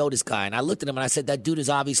clip, if you know this guy. And I looked at him and I said, that dude is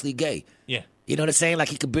obviously gay. Yeah. You know what I'm saying? Like,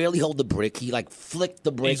 he could barely hold the brick. He, flicked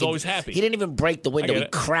the brick. He's always happy. He didn't even break the window. He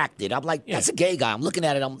cracked it. I'm like, that's a gay guy. I'm looking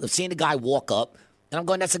at it. I'm seeing the guy walk up, and I'm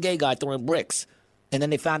going, that's a gay guy throwing bricks. And then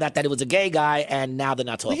they found out that it was a gay guy, and now they're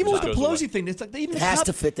not talking even about with it. the Pelosi thing, it's like it has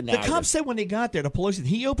to fit the narrative. The cops said when they got there, the Pelosi,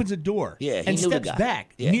 he opens a door and steps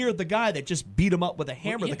back near the guy that just beat him up with a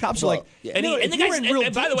hammer. The cops are like, and the guys,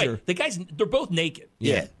 and by the way, the guys, they're both naked.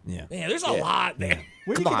 Yeah. Man, there's a lot there.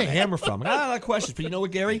 Where did you get the hammer from? I have questions, but you know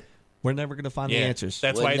what, Gary? We're never going to find the answers.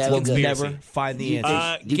 That's why it's we'll conspiracy. Never find the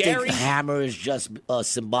answers. Do you think hammer is just a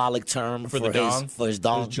symbolic term for his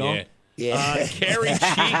dong? Yeah. Gary G.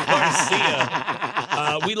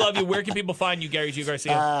 Garcia. We love you. Where can people find you, Gary G.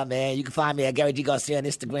 Garcia? Man, you can find me at Gary G. Garcia on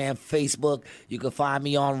Instagram, Facebook. You can find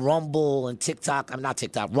me on Rumble and TikTok. I'm not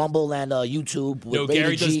TikTok. Rumble and YouTube. No,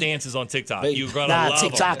 Gary does dances on TikTok. You're going to love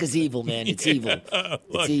TikTok is evil, man. It's evil.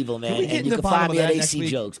 It's evil, man. And you can find me at AC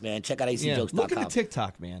Jokes, man. Check out ACJokes.com. Look at the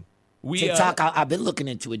TikTok, man. TikTok, I've been looking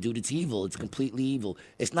into it, dude. It's evil. It's completely evil.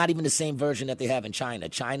 It's not even the same version that they have in China.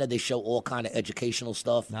 China, they show all kind of educational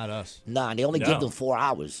stuff. Not us. Nah, they only give them 4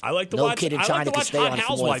 hours. I like to no watch. kid in China can stay on it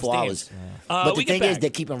for more than 4 hours. But the thing is, they're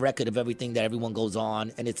keeping record of everything that everyone goes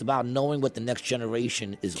on, and it's about knowing what the next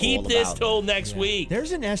generation is all about. Keep this till next week.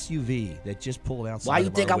 There's an SUV that just pulled outside. Why you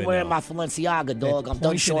think I'm wearing my Balenciaga, dog? I'm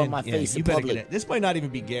done showing my face in public. This might not even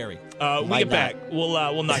be Gary. We get back.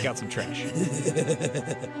 We'll knock out some trash.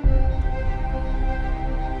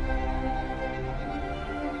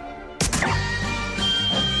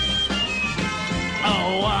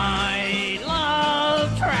 Oh, I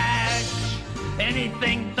love trash.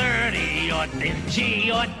 Anything dirty or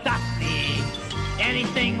dingy or dusty.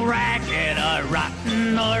 Anything ragged or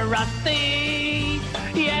rotten or rusty.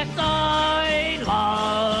 Yes, I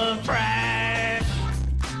love trash.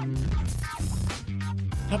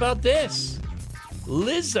 How about this?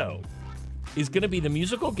 Lizzo is going to be the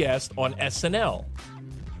musical guest on SNL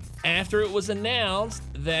after it was announced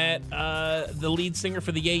that the lead singer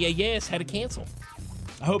for the Yeah Yeah Yeahs had to cancel.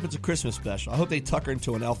 I hope it's a Christmas special. I hope they tuck her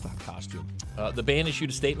into an elf costume. The band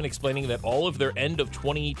issued a statement explaining that all of their end of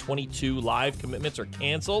 2022 live commitments are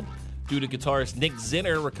canceled due to guitarist Nick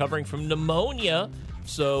Zinner recovering from pneumonia.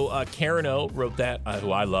 So Karen O wrote that,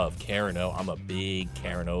 who I love. Karen O. I'm a big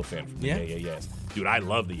Karen O fan from the Yeah Yeah Yeahs. Dude, I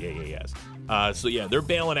love the Yeah Yeah Yeahs. So yeah, they're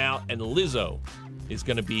bailing out, and Lizzo is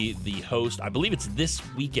going to be the host. I believe it's this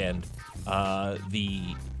weekend. She'll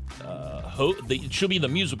be the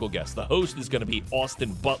musical guest. The host is going to be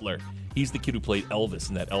Austin Butler. He's the kid who played Elvis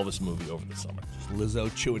in that Elvis movie over the summer. Just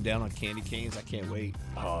Lizzo chewing down on candy canes. I can't wait.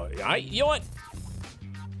 You know what?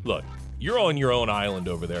 Look, you're on your own island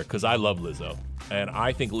over there because I love Lizzo. And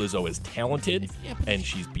I think Lizzo is talented, and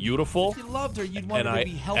she's beautiful. If you loved her, you'd want her to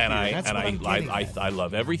be healthier. I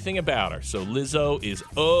love everything about her. So Lizzo is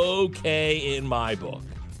okay in my book.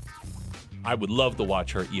 I would love to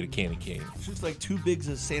watch her eat a candy cane. She looks like two bigs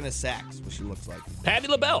of Santa sacks, what she looks like. Patti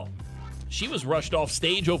LaBelle. She was rushed off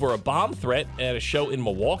stage over a bomb threat at a show in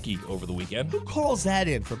Milwaukee over the weekend. Who calls that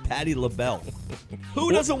in for Patti LaBelle?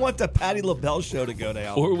 Who doesn't want the Patti LaBelle show to go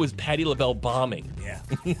down? Or was Patti LaBelle bombing? Yeah.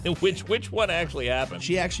 Which one actually happened?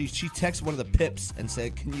 She texted one of the Pips and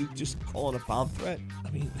said, "Can you just call it a bomb threat?"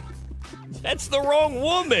 I mean, that's the wrong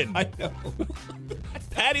woman. I know.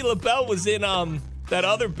 Patti LaBelle was in that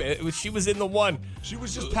other band. She was in the one. She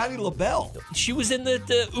was just Patti LaBelle. She was in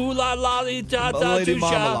the ooh la la da da Lady do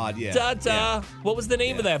Marmalade, sha yeah. da da. Yeah. What was the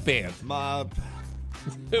name of that band?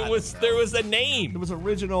 There was a name. It was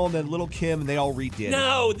original, and then Little Kim, and they all redid it.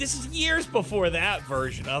 No, this is years before that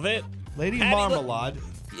version of it. Lady Marmalade.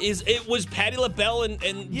 It was Patti LaBelle and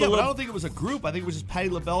yeah, but I don't think it was a group. I think it was just Patti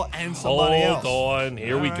LaBelle and somebody else. Hold on,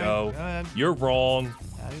 here we go. You're wrong.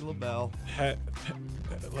 Patti LaBelle.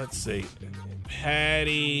 Let's see.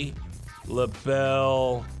 Patti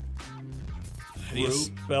LaBelle. How do you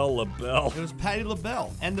spell LaBelle? It was Patti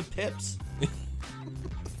LaBelle and the Pips.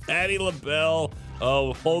 Patti LaBelle.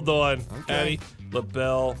 Oh, hold on. Okay. Patti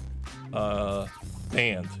LaBelle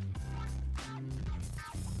band.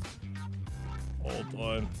 Hold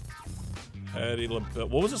on. Patti LaBelle.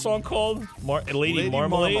 What was the song called? Lady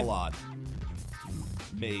Marmalade?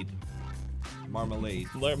 Marmalade. Marmalade.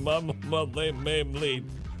 Marmalade.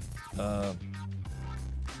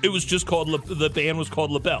 It was just called, the band was called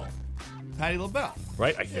LaBelle. Patti LaBelle.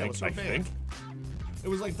 Right? I Yeah, it was her think. band. It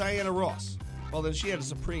was like Diana Ross. Well, then she had a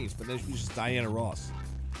Supremes, but then she was just Diana Ross.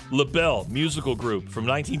 LaBelle, musical group from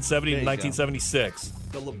 1970 to There you go. 1976.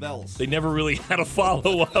 The LaBelles. They never really had a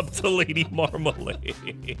follow-up to Lady Marmalade.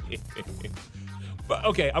 But,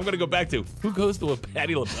 okay, I'm going to go back to, who goes to a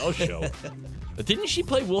Patti LaBelle show? Didn't she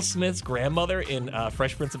play Will Smith's grandmother in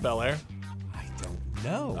Fresh Prince of Bel-Air? I don't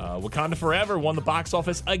know. Wakanda Forever won the box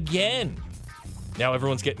office again. Now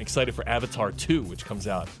everyone's getting excited for Avatar 2, which comes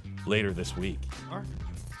out later this week.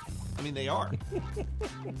 They are.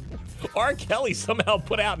 R. Kelly somehow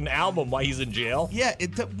put out an album while he's in jail. Yeah,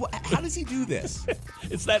 how does he do this?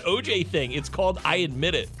 It's that OJ thing. It's called I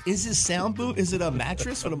Admit It. Is his sound booth, is it a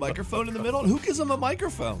mattress with a microphone in the middle? Who gives him a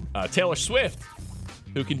microphone? Taylor Swift,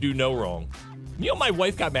 who can do no wrong. You know, my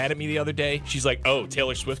wife got mad at me the other day. She's like, "Oh,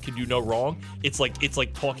 Taylor Swift can do no wrong." It's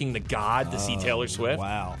like talking to God to see Taylor Swift.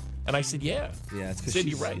 Wow. And I said, "Yeah." Yeah, it's because Said,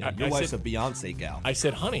 "You're right." Your I wife's said, a Beyonce gal. I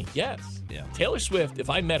said, "Honey, yes." Yeah. Taylor Swift, if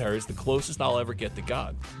I met her, is the closest I'll ever get to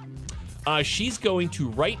God. She's going to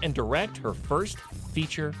write and direct her first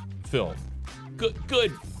feature film. Good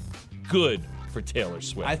for Taylor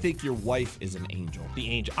Swift. I think your wife is an angel. The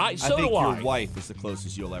angel. I think your wife is the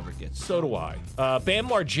closest you'll ever get. So do I. Bam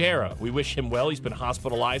Margera, we wish him well. He's been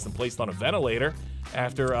hospitalized and placed on a ventilator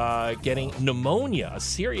after getting pneumonia, a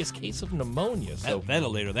serious case of pneumonia. So That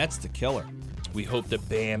ventilator, that's the killer. we hope that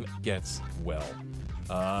Bam gets well.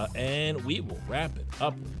 And we will wrap it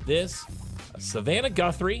up with this. Savannah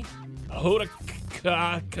Guthrie, Hoda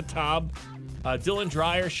Khattab, Dylan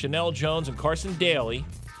Dreyer, Chanel Jones, and Carson Daly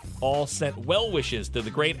all sent well wishes to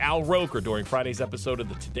the great Al Roker during Friday's episode of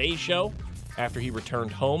The Today Show after he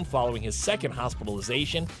returned home following his second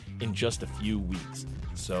hospitalization in just a few weeks.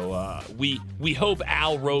 So we hope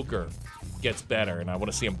Al Roker gets better, and I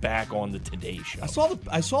want to see him back on The Today Show.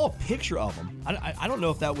 I saw a picture of him. I don't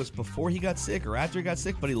know if that was before he got sick or after he got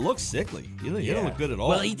sick, but he looks sickly. He don't look good at all.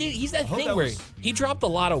 Well, he did. He's that thing where he dropped a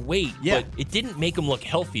lot of weight, but it didn't make him look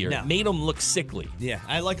healthier. No. It made him look sickly. Yeah,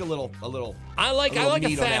 I like a little. I like a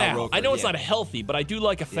meat on fat Al Al. Roker, I know it's yeah. not healthy, but I do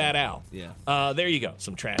like a fat Al. Yeah. There you go.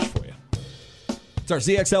 Some trash for you. It's our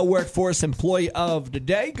ZXL Workforce Employee of the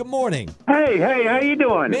Day. Good morning. Hey, how you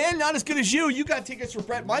doing? Man, not as good as you. You got tickets for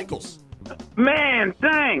Bret Michaels. Man,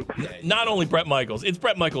 thanks. Not only Bret Michaels, it's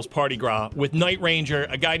Bret Michaels' Party Gras with Night Ranger,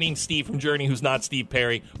 a guy named Steve from Journey who's not Steve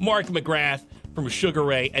Perry, Mark McGrath from Sugar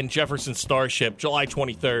Ray, and Jefferson Starship, July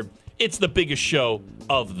 23rd. It's the biggest show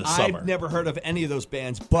of the summer. I've never heard of any of those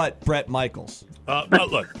bands but Bret Michaels.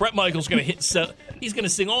 Look, Bret Michaels going to he's going to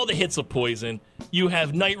sing all the hits of Poison. You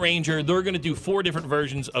have Night Ranger. They're going to do 4 different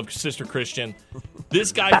versions of Sister Christian.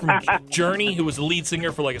 This guy from Journey, who was the lead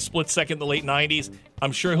singer for like a split second in the late 90s,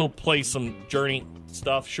 I'm sure he'll play some Journey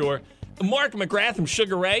stuff, sure. Mark McGrath from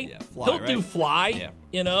Sugar Ray, he'll do Fly,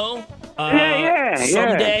 you know.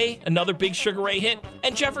 Someday, another big Sugar Ray hit.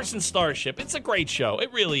 And Jefferson Starship. It's a great show.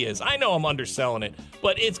 It really is. I know I'm underselling it,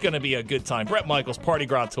 but it's going to be a good time. Bret Michaels Party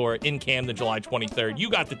Gras Tour in Camden, July 23rd.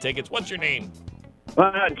 You got the tickets. What's your name?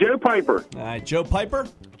 Joe Piper. All right, Joe Piper?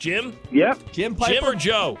 Jim? Yep. Jim Piper? Jim or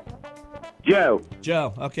Joe? Joe.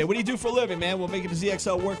 Joe. Okay, what do you do for a living, man? We'll make it a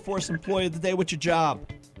ZXL Workforce Employee of the Day. What's your job?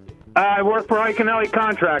 I work for Iaconelli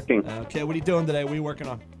Contracting. Okay, what are you doing today? What are you working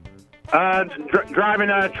on?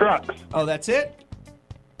 Driving trucks. Oh, that's it?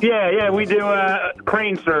 Yeah, we do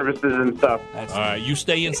crane services and stuff. That's All right, you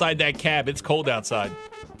stay inside that cab. It's cold outside.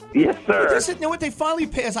 Yes, sir. You know what? They finally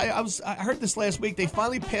passed. I heard this last week. They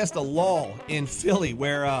finally passed a law in Philly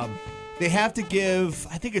where they have to give,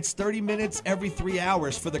 I think it's 30 minutes every 3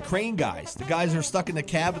 hours for the crane guys. The guys that are stuck in the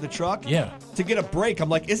cab of the truck. Yeah. To get a break. I'm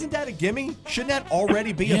like, isn't that a gimme? Shouldn't that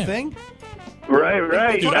already be a thing?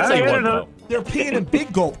 Right. Dude, I'll tell you what, though. They're peeing in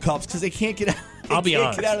big gulp cups because they can't get out. I'll be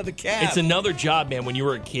honest. Get out of the cab. It's another job, man. When you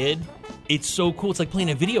were a kid, it's so cool. It's like playing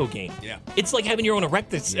a video game. Yeah. It's like having your own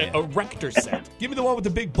erector set. Give me the one with the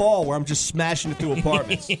big ball where I'm just smashing it through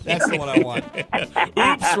apartments. That's the one I want.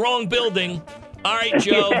 Oops, wrong building. All right,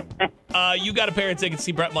 Joe. You got a pair of tickets to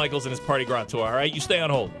see Bret Michaels and his Party Gras tour. All right, you stay on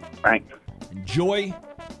hold. Thanks. Enjoy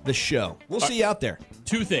the show. We'll see you out there.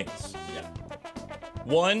 Two things.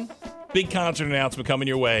 One, big concert announcement coming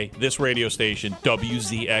your way. This radio station,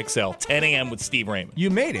 WZXL, 10 a.m. with Steve Raymond. You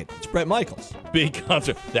made it. It's Bret Michaels. Big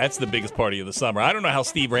concert. That's the biggest party of the summer. I don't know how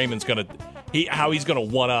Steve Raymond's how he's gonna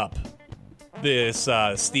one up this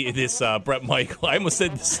Bret Michaels. I almost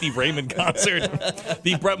said the Steve Raymond concert,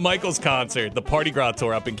 the Bret Michaels concert, the Party Gras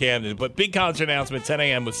tour up in Camden. But big concert announcement, 10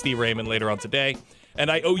 a.m. with Steve Raymond later on today. And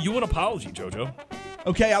I owe you an apology, JoJo.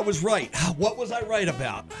 Okay, I was right. What was I right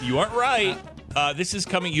about? You aren't right. This is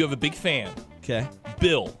coming. You have a big fan. Okay.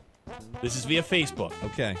 Bill. This is via Facebook.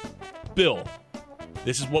 Okay. Bill.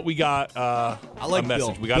 This is what we got. I like a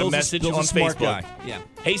message. Bill. We got Bill's a message Bill's on a smart Facebook. Guy. Yeah.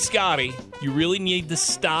 Hey, Scotty, you really need to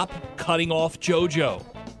stop cutting off JoJo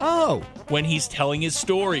Oh. when he's telling his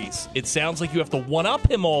stories. It sounds like you have to one-up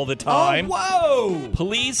him all the time. Oh, whoa.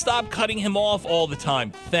 Please stop cutting him off all the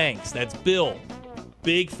time. Thanks. That's Bill.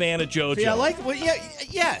 Big fan of JoJo. See, I like. Well, yeah.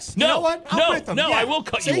 Yes. No, You know what? I'm no, with him. no, Yeah. I will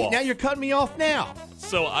cut See, you off. Now you're cutting me off now.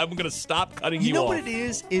 So I'm going to stop cutting you You know off. what it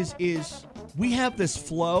is we have this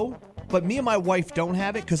flow, but me and my wife don't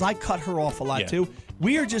have it because I cut her off a lot Yeah. too.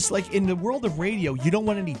 We are just like in the world of radio, you don't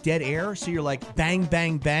want any dead air, so you're like bang,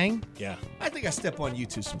 bang, bang. Yeah. I think I step on you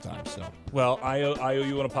two sometimes. So Well, I owe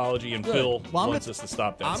you an apology, and Good. Bill Well, wants us to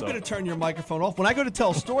stop that. I'm so. going to turn your microphone off. When I go to tell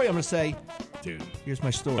a story, I'm going to say, Dude. here's my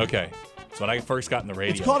story. Okay. So when I first got in the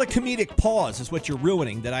radio. It's called a comedic pause, is what you're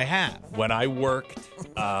ruining that I have. When I worked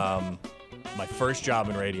my first job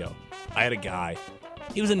in radio, I had a guy.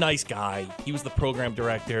 He was a nice guy. He was the program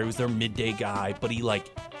director. He was their midday guy, but he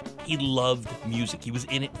loved music. He was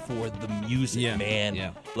in it for the music, man.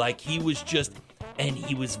 Yeah. Like he was and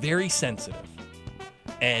he was very sensitive.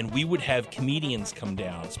 And we would have comedians come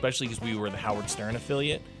down, especially because we were the Howard Stern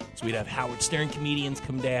affiliate. So we'd have Howard Stern comedians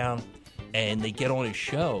come down, and they get on his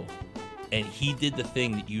show. And he did the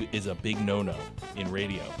thing that is a big no-no in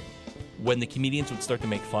radio. When the comedians would start to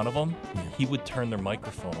make fun of him, he would turn their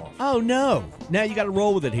microphone off. Oh, no. Now you got to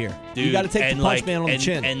roll with it here. Dude, you got to take the punch man on the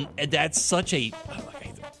chin. And that's such a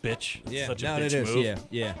bitch. Yeah, Such a no, bitch it is. move.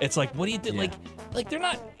 Yeah. It's like, what do you do? Yeah. Like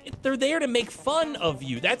they're there to make fun of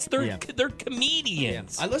you. That's they're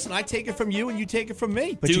comedians. I take it from you and you take it from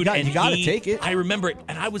me. But Dude, you got to take it. I remember it,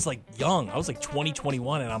 and I was like young. I was like 20,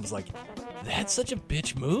 21, and I was like, that's such a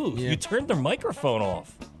bitch move. Yeah. You turned their microphone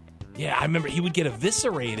off. Yeah, I remember he would get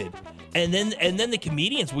eviscerated. And then the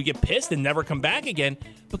comedians would get pissed and never come back again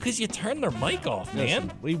because you turned their mic off,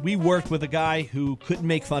 man. Listen, we worked with a guy who couldn't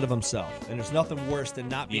make fun of himself. And there's nothing worse than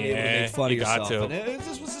not being able to make fun of you got yourself. to. And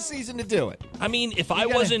this was the season to do it. I mean, if I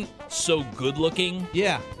wasn't so good looking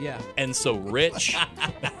Yeah. and so rich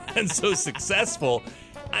and so successful,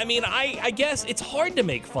 I mean, I guess it's hard to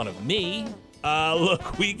make fun of me.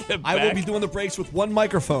 Look, we get back. I will be doing the breaks with one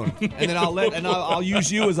microphone, and then I'll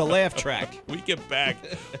use you as a laugh track. We get back.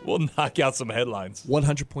 We'll knock out some headlines.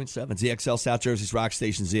 100.7 ZXL South Jersey's rock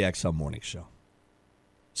station ZXL Morning Show.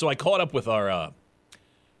 So I caught up with our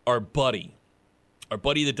buddy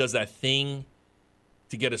that does that thing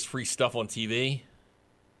to get us free stuff on TV.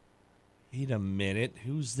 Wait a minute,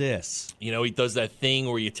 who's this? You know, he does that thing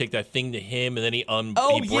where you take that thing to him and then he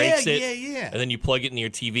breaks it. Yeah. And then you plug it into your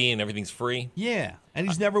TV and everything's free. Yeah, and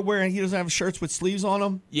he doesn't have shirts with sleeves on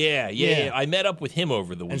them. Yeah. I met up with him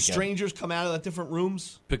over the weekend. And strangers come out of the different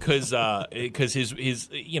rooms because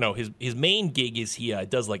his main gig is he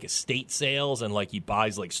does like estate sales and like he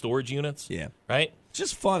buys like storage units. Yeah, right. It's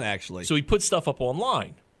just fun actually. So he puts stuff up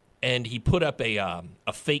online, and he put up a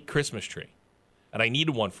fake Christmas tree. And I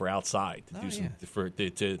needed one for outside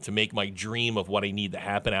to make my dream of what I need to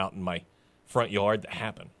happen out in my front yard to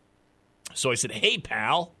happen. So I said, "Hey,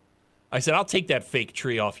 pal," I said, "I'll take that fake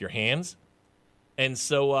tree off your hands." And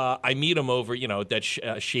so I meet him over, at that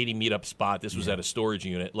shady meetup spot. This was at a storage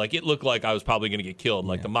unit. Like it looked like I was probably going to get killed,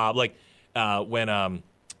 like the mob. Like when in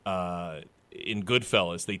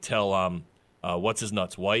Goodfellas they tell what's his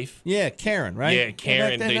nuts wife? Yeah, Karen, right? Yeah,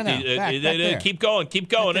 Karen. Back there. Keep going.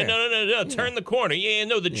 Right No. Turn the corner. Yeah,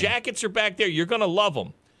 no, the jackets are back there. You're going to love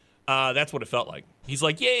them. That's what it felt like. He's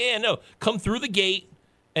like, no. Come through the gate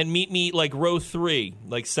and meet me like row 3,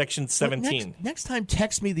 like section 17. Next time,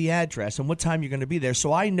 text me the address and what time you're going to be there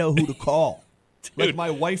so I know who to call. Dude. Like my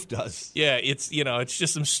wife does. Yeah, it's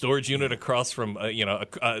just some storage unit across from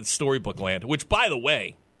Storybook Land. Which, by the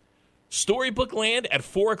way, Storybook Land at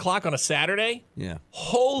 4:00 on a Saturday. Yeah.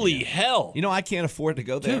 Holy hell! You know I can't afford to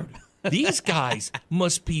go there. Dude, these guys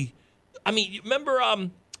must be. I mean, remember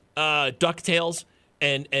DuckTales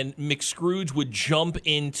and McScrooge would jump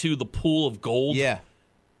into the pool of gold. Yeah.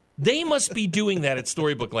 They must be doing that at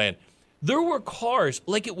Storybook Land. There were cars,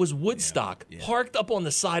 like it was Woodstock, parked up on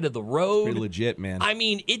the side of the road. Pretty legit, man. I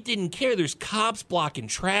mean, it didn't care. There's cops blocking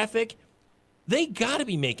traffic. They got to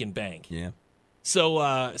be making bank. Yeah. So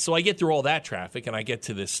I get through all that traffic, and I get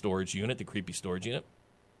to this storage unit, the creepy storage unit,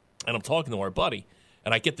 and I'm talking to our buddy,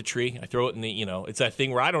 and I get the tree. I throw it in the, it's that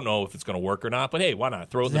thing where I don't know if it's going to work or not, but hey, why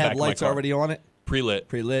not? Throw it in the back of my car. Does it have lights already on it? Pre-lit.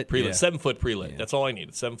 Pre-lit? Yeah. 7-foot pre-lit. Yeah. That's all I need.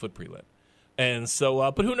 It's 7-foot pre-lit. And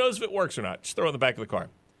so, but who knows if it works or not? Just throw it in the back of the car.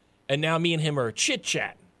 And now me and him are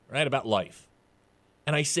chit-chatting, right, about life.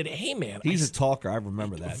 And I said, hey, man. He's a talker. I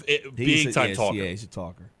remember that. Big-time talker. Yeah, he's a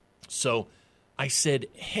talker. So I said,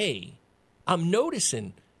 hey, I'm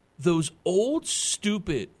noticing those old,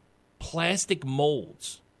 stupid plastic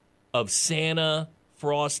molds of Santa,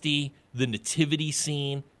 Frosty, the nativity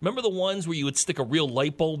scene. Remember the ones where you would stick a real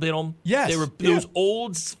light bulb in them? Yes. They were those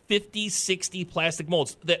old 50, 60 plastic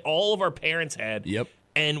molds that all of our parents had. Yep.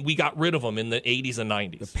 And we got rid of them in the 80s and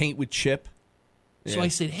 90s. The paint would chip. So Yeah. I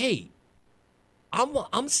said, hey,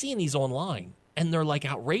 I'm seeing these online, and they're like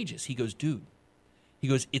outrageous. He goes, dude,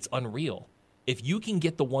 it's unreal. If you can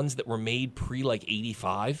get the ones that were made like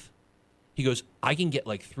 85, he goes, I can get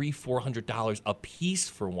like $300-400 a piece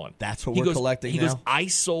for one. That's what we're collecting now? He goes, I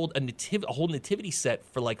sold a whole nativity set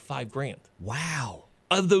for like $5,000. Wow.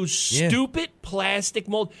 Of those stupid plastic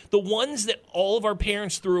mold, the ones that all of our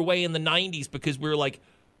parents threw away in the 90s because we were like,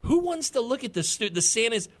 who wants to look at this? The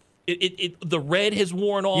Santa's, the red has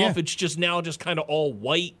worn off. Yeah. It's just now just kind of all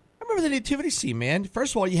white. I remember the nativity scene, man.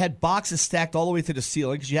 First of all, you had boxes stacked all the way to the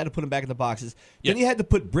ceiling because you had to put them back in the boxes. Then you had to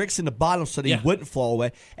put bricks in the bottom so they wouldn't fall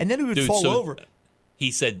away. And then it would fall over.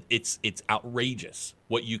 He said it's outrageous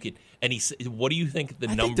what you could. And he said, what do you think the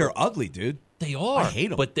number? I think they're ugly, dude. They are. I hate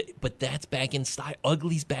them. But that's back in style.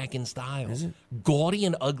 Ugly's back in style. Is it? Gaudy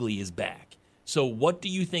and ugly is back. So what do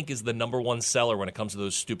you think is the number one seller when it comes to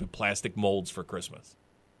those stupid plastic molds for Christmas?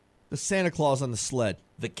 The Santa Claus on the sled.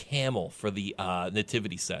 The camel for the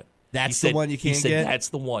nativity set. That's the one you can't He said get? that's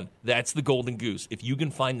the one. That's the golden goose. If you can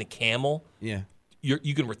find the camel, Yeah.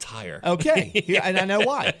 you can retire. Okay. Yeah, and I know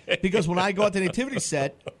why. Because when I got the nativity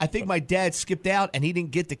set, I think my dad skipped out and he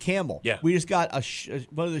didn't get the camel. Yeah. We just got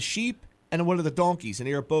one of the sheep and one of the donkeys, and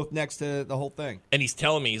they were both next to the whole thing. And he's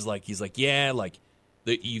telling me, he's like, yeah, like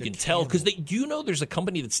you can tell because do you know there's a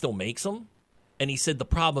company that still makes them? And he said the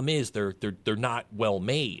problem is they're not well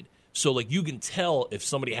made. So like you can tell if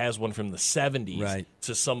somebody has one from the 70s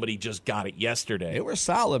to somebody just got it yesterday. They were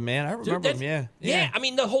solid, man. I remember them. Yeah. I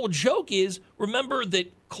mean, the whole joke is remember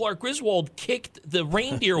that Clark Griswold kicked the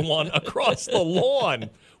reindeer one across the lawn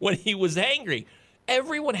when he was angry.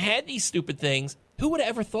 Everyone had these stupid things. Who would have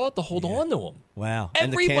ever thought to hold on to them? Wow.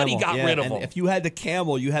 Everybody got rid of and them. If you had the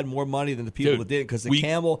camel, you had more money than the people that didn't because the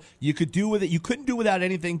camel, you could do with it. You couldn't do without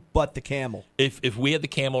anything but the camel. If we had the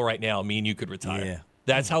camel right now, me and you could retire. Yeah.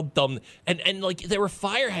 That's how dumb. And like there were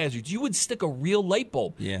fire hazards. You would stick a real light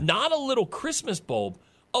bulb, not a little Christmas bulb,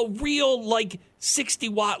 a real like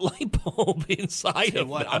 60-watt light bulb inside of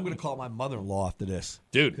what? them. I'm going to call my mother-in-law after this,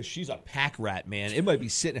 dude, because she's a pack rat, man. It might be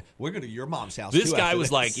sitting. We're going to your mom's house. This too guy after was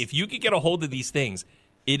this. like, if you could get a hold of these things,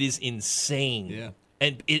 it is insane. Yeah,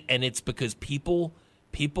 and it's because people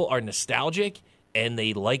are nostalgic. And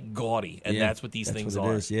they like gaudy, and that's what these things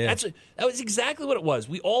are. That was exactly what it was.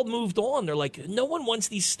 We all moved on. They're like, no one wants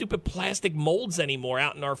these stupid plastic molds anymore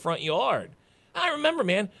out in our front yard. I remember,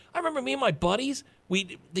 man. Me and my buddies,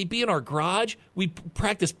 they'd be in our garage. We'd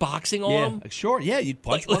practice boxing on them. Sure, yeah, you'd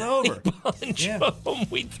punch one over. Punch them.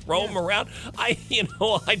 We'd throw them around.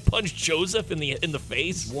 I'd punch Joseph in the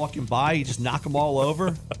face. Walking by, you just knock them all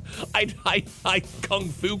over. I'd kung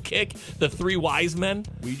fu kick the three wise men.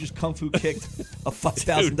 We just kung fu kicked a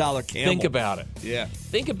 $5,000 camel. Think about it. Yeah.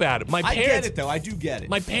 Think about it. I get it, though. I do get it.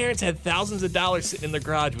 My parents had thousands of dollars sitting in their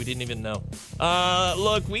garage we didn't even know.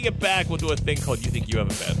 Look, we get back, we'll do a thing called You Think You Have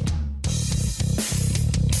It Bad.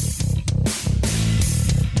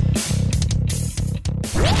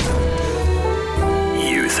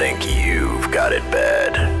 You think you've got it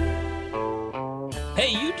bad.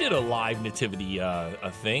 Hey, you did a live nativity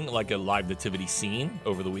a thing, like a live nativity scene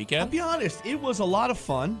over the I'll weekend. be honest, it was a lot of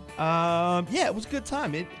fun. Yeah, it was a good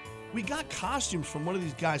time. We got costumes from one of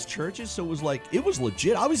these guys' churches, so it was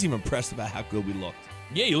legit. I was even impressed about how good we looked.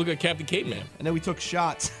 Yeah, you look like Captain Caveman. And then we took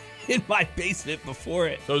shots in my basement before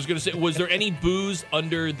it. So I was going to say, was there any booze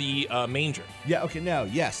under the manger? Yeah, okay,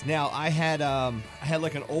 yes. Now, I had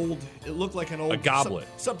like an old, it looked like an old... A goblet.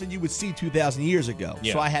 Something you would see 2,000 years ago.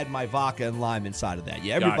 Yeah. So I had my vodka and lime inside of that.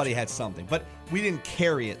 Yeah, everybody Gotcha. had something. But we didn't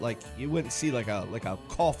carry it. Like, you wouldn't see like a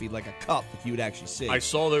coffee, like a cup that you would actually see. I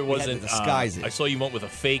saw there We had to wasn't... disguise it. I saw you went with a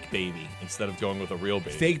fake baby instead of going with a real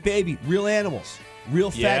baby. Fake baby, real animals.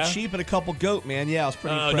 Real fat Yeah? sheep and a couple goat, man. Yeah, I was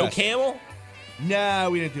pretty No impressed. camel? No,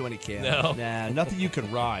 we didn't do any camel. No? Nah, nothing you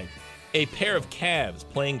can ride. A pair of calves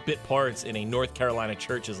playing bit parts in a North Carolina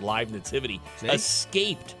church's live nativity See?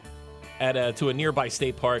 escaped to a nearby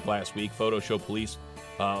state park last week. Photos show police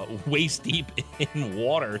waist deep in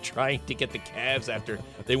water trying to get the calves after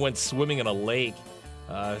they went swimming in a lake.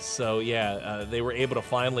 They were able to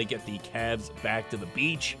finally get the calves back to the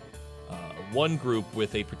beach. One group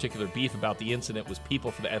with a particular beef about the incident was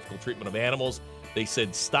People for the Ethical Treatment of Animals. They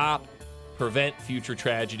said, stop, prevent future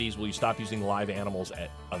tragedies. Will you stop using live animals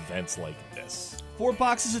at events like this? 4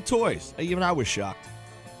 boxes of toys. Even I was shocked.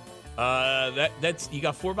 That's you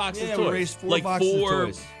got 4 boxes Yeah, of we toys. raised 4 like boxes of 4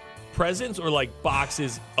 toys. presents or like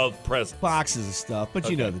boxes of presents? Boxes of stuff, but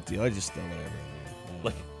you Okay. know the deal. I just throw whatever in there.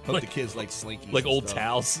 Like- Hope like- the kids like slinkies. Like and old stuff.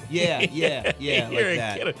 towels. Yeah, like You're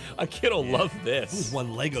that. A kid will love It was this.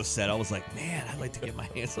 one Lego set. I was like, man, I'd like to get my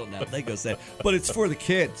hands on that Lego set. But it's for the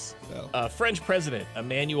kids. So. French President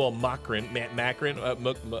Emmanuel Macron, Mackerel?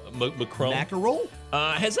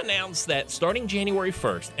 has announced that starting January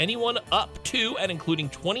 1st, anyone up to and including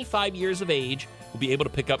 25 years of age will be able to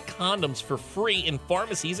pick up condoms for free in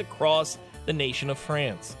pharmacies across the nation of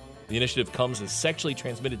France. The initiative comes as sexually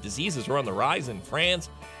transmitted diseases are on the rise in France,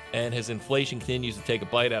 and as inflation continues to take a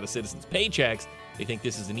bite out of citizens' paychecks, they think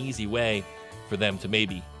this is an easy way for them to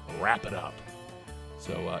maybe wrap it up.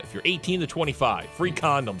 So if you're 18 to 25, free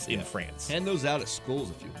condoms in France. Hand those out at schools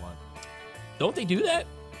if you want. Don't they do that?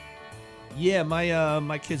 Yeah,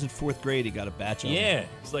 my kid's in 4th grade. He got a batch of them. Yeah.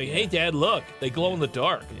 It's like, hey, Dad, look. They glow in the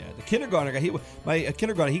dark. Yeah, the kindergartner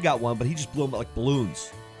guy, he got one, but he just blew them like balloons.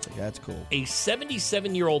 Like, that's cool. A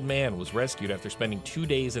 77-year-old man was rescued after spending 2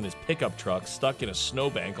 days in his pickup truck stuck in a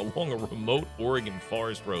snowbank along a remote Oregon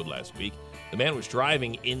forest road last week. The man was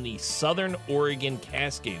driving in the southern Oregon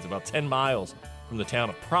Cascades, about 10 miles from the town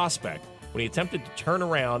of Prospect, when he attempted to turn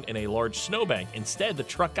around in a large snowbank. Instead, the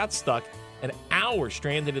truck got stuck, and hours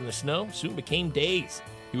stranded in the snow soon became days.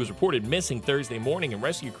 He was reported missing Thursday morning, and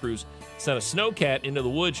rescue crews sent a snowcat into the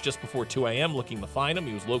woods just before 2 a.m. looking to find him.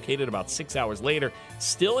 He was located about 6 hours later,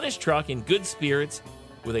 still in his truck, in good spirits,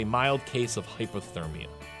 with a mild case of hypothermia.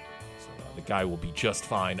 So the guy will be just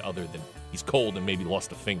fine, other than he's cold and maybe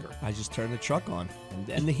lost a finger. I just turned the truck on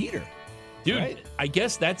and the heater. Dude, Right? I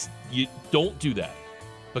guess you don't do that,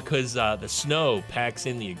 because the snow packs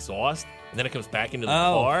in the exhaust, and then it comes back into the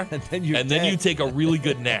car, and then you're then you dead. take a really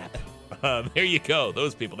good nap. There you go.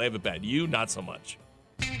 Those people, they have it bad. You, not so much.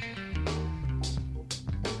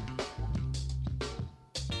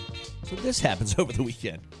 So this happens over the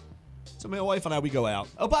weekend. So my wife and I, we go out.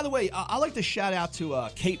 Oh, by the way, I like to shout out to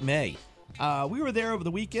Cape May. We were there over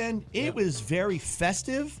the weekend. It was very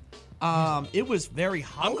festive. It was very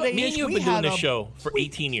holiday-ish. Me and you have We been doing had this show for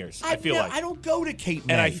 18 years, I feel like. I don't go to Cape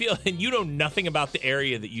May. And I feel, and you know nothing about the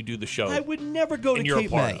area that you do the show. I would never go to and you're a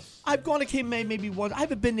Cape part May. of. I've gone to Cape May maybe once. I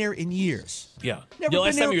haven't been there in years. Yeah. Never The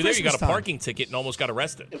last been there time you were there, you got a Christmas time. parking ticket and almost got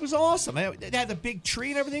arrested. It was awesome. It had the big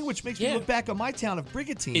tree and everything, which makes me Yeah. look back on my town of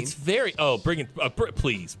Brigantine. It's very,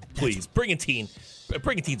 please.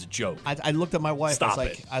 Brigantine's a joke. I looked at my wife. Stop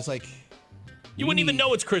I was like, You wouldn't even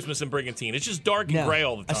know it's Christmas in Brigantine. It's just dark and no. gray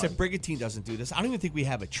all the time. I said, Brigantine doesn't do this. I don't even think we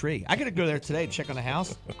have a tree. I got to go there today to check on the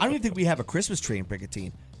house. I don't even think we have a Christmas tree in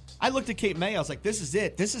Brigantine. I looked at Cape May. I was like, this is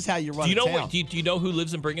it. This is how you run do you know a town. do you know who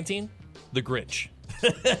lives in Brigantine? The Grinch.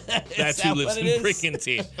 That's that who lives what in it is?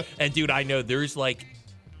 Brigantine. And dude, I know there's like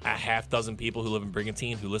a half dozen people who live in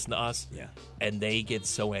Brigantine who listen to us. Yeah. And they get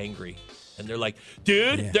so angry. And they're like,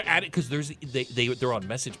 dude, Yeah. they're at it because they're on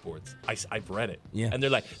message boards. I've read it. Yeah. And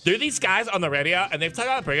they're like, there are these guys on the radio and they've talked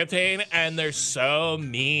about Brigantine and they're so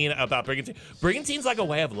mean about Brigantine. Brigantine's like a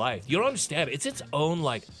way of life. You don't understand. It's its own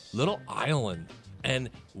like little island.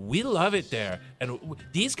 And we love it there. And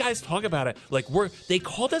these guys talk about it like they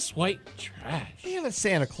called us white trash. Man, it's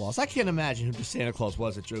Santa Claus. I can't imagine who the Santa Claus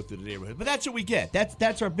was that drove through the neighborhood. But that's what we get.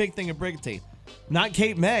 That's our big thing in Brigantine. Not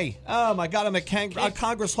Cape May. Oh my God! I'm at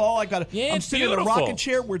Congress Hall. I'm it's sitting in a beautiful. rocking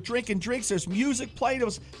chair. We're drinking drinks. There's music playing. It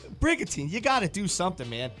was Brigantine. You got to do something,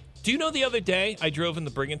 man. Do you know the other day I drove in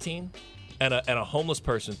the Brigantine and a homeless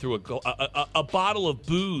person threw a bottle of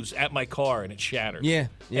booze at my car and it shattered. Yeah.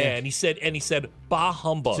 And he said, "Bah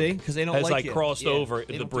humbug." See, because they don't as like I you. crossed Yeah. over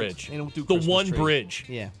They the don't do- bridge. they don't do the Christmas one trees. bridge.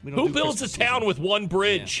 Yeah. We don't Who do builds Christmas a town trees. with one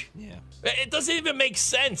bridge? Yeah. It doesn't even make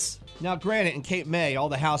sense. Now, granted, in Cape May, all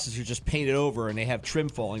the houses are just painted over and they have trim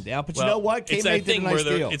falling down. But you Well, know what? Cape it's May that did a thing nice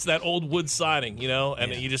where deal. it's that old wood siding,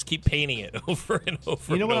 and you just keep painting it over and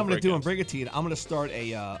over. You know what I'm going to do in Brigantine? I'm going to start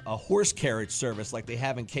a horse carriage service like they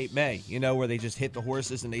have in Cape May. Where they just hit the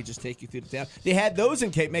horses and they just take you through the town. They had those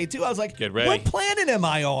in Cape May too. I was like, Get ready. what planet am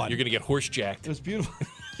I on? You're going to get horse jacked. It was beautiful.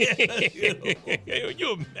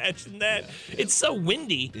 You imagine that? It's so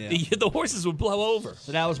windy, the horses would blow over.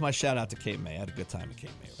 So that was my shout out to Cape May. I had a good time at Cape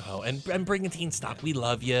May. Oh, and Brigantine, stop. We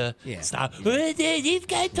love you. Yeah. Stop. These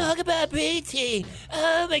guys talk about Brigantine.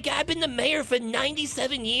 Oh, my God. I've been the mayor for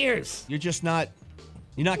 97 years. You're just not.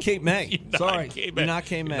 You're not Cape May. You're not Sorry. Cape May. You're not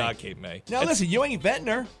Cape May. You're not Cape May. Now, listen, you ain't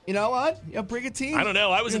Ventnor. You know what? Brigantine. I don't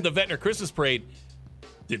know. I was in the Ventnor Christmas parade.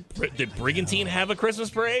 Did Brigantine have a Christmas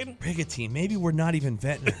parade? Brigantine. Maybe we're not even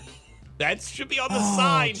Ventnor. That should be on the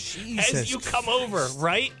sign Jesus as you come over,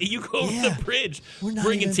 right? You go over the bridge. We're not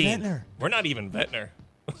Brigantine. even Ventnor. We're not even Ventnor.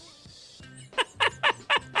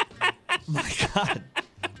 My God.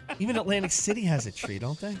 Even Atlantic City has a tree,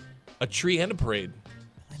 don't they? A tree and a parade.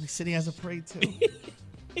 Atlantic City has a parade, too.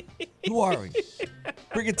 Who are we?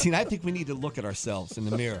 Brigantine, I think we need to look at ourselves in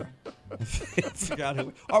the mirror. Figure out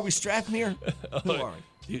who. Are we Strathmere? Who are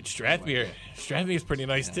we? Dude, Strathmere. Strathmere's pretty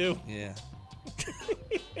nice, too. Yeah.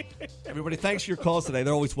 Everybody, thanks for your calls today.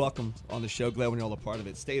 They're always welcome on the show. Glad when you're all a part of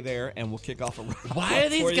it. Stay there, and we'll kick off a round. Why are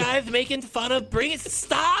these guys making fun of Brigantine?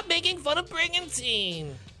 Stop making fun of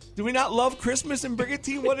Brigantine. Do we not love Christmas in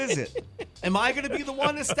Brigantine? What is it? Am I going to be the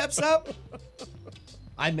one that steps up?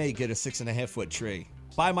 I may get a 6.5-foot tree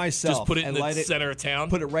by myself. Just put it in and the light center of town?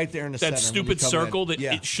 Put it right there in the center. That when you stupid come circle in. that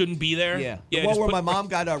Yeah. it shouldn't be there? Yeah. The one where my mom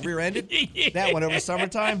got rear-ended? That one over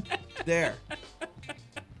summertime? There.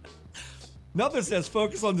 Nothing says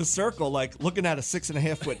focus on the circle like looking at a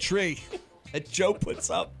 6.5-foot tree that Joe puts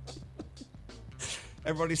up.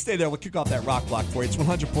 Everybody stay there. We'll kick off that rock block for you. It's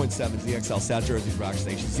 100.7 ZXL, South Jersey's rock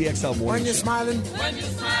station. ZXL Morning When you're Show. smiling, when you're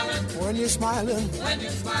smiling, when you're smiling, when you're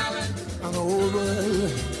smiling, and the whole world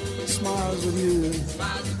smiles with you.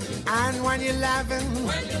 And when you're laughing,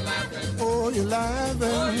 oh, you're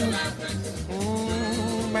laughing.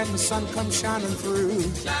 When the sun comes shining through.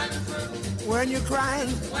 When you're crying,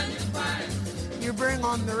 you bring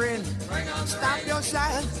on the rain. Stop your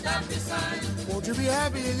sighing. Won't you be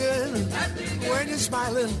happy again? When you're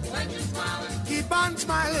smiling. Keep on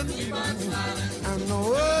smiling. And the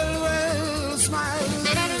world will smile.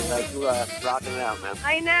 That's rocking it out, man.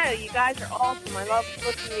 I know. You guys are awesome. I love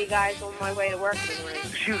listening to you guys on my way to work in the morning.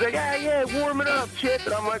 She was like, yeah, warming up, Chip.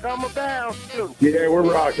 And I'm like, I'm about. Yeah, we're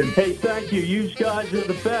rocking. Hey, thank you. You guys are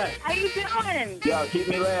the best. How you doing? Yeah, keep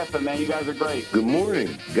me laughing, man. You guys are great. Good morning.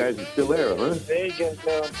 You guys are still there, huh? There you go,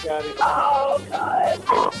 Scotty. Oh,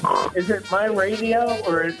 God. Is it my radio,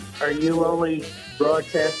 or are you only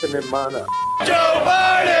broadcasting in mono? Joe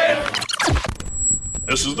Biden!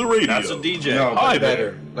 This is the radio. That's a DJ. No, Hi,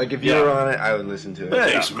 better. Like, if you were on it, I would listen to it.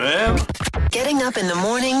 Thanks, man. Getting up in the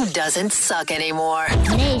morning doesn't suck anymore.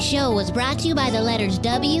 Today's show was brought to you by the letters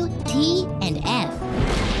W, T, and F.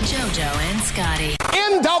 JoJo and Scotty.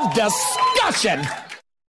 End of discussion.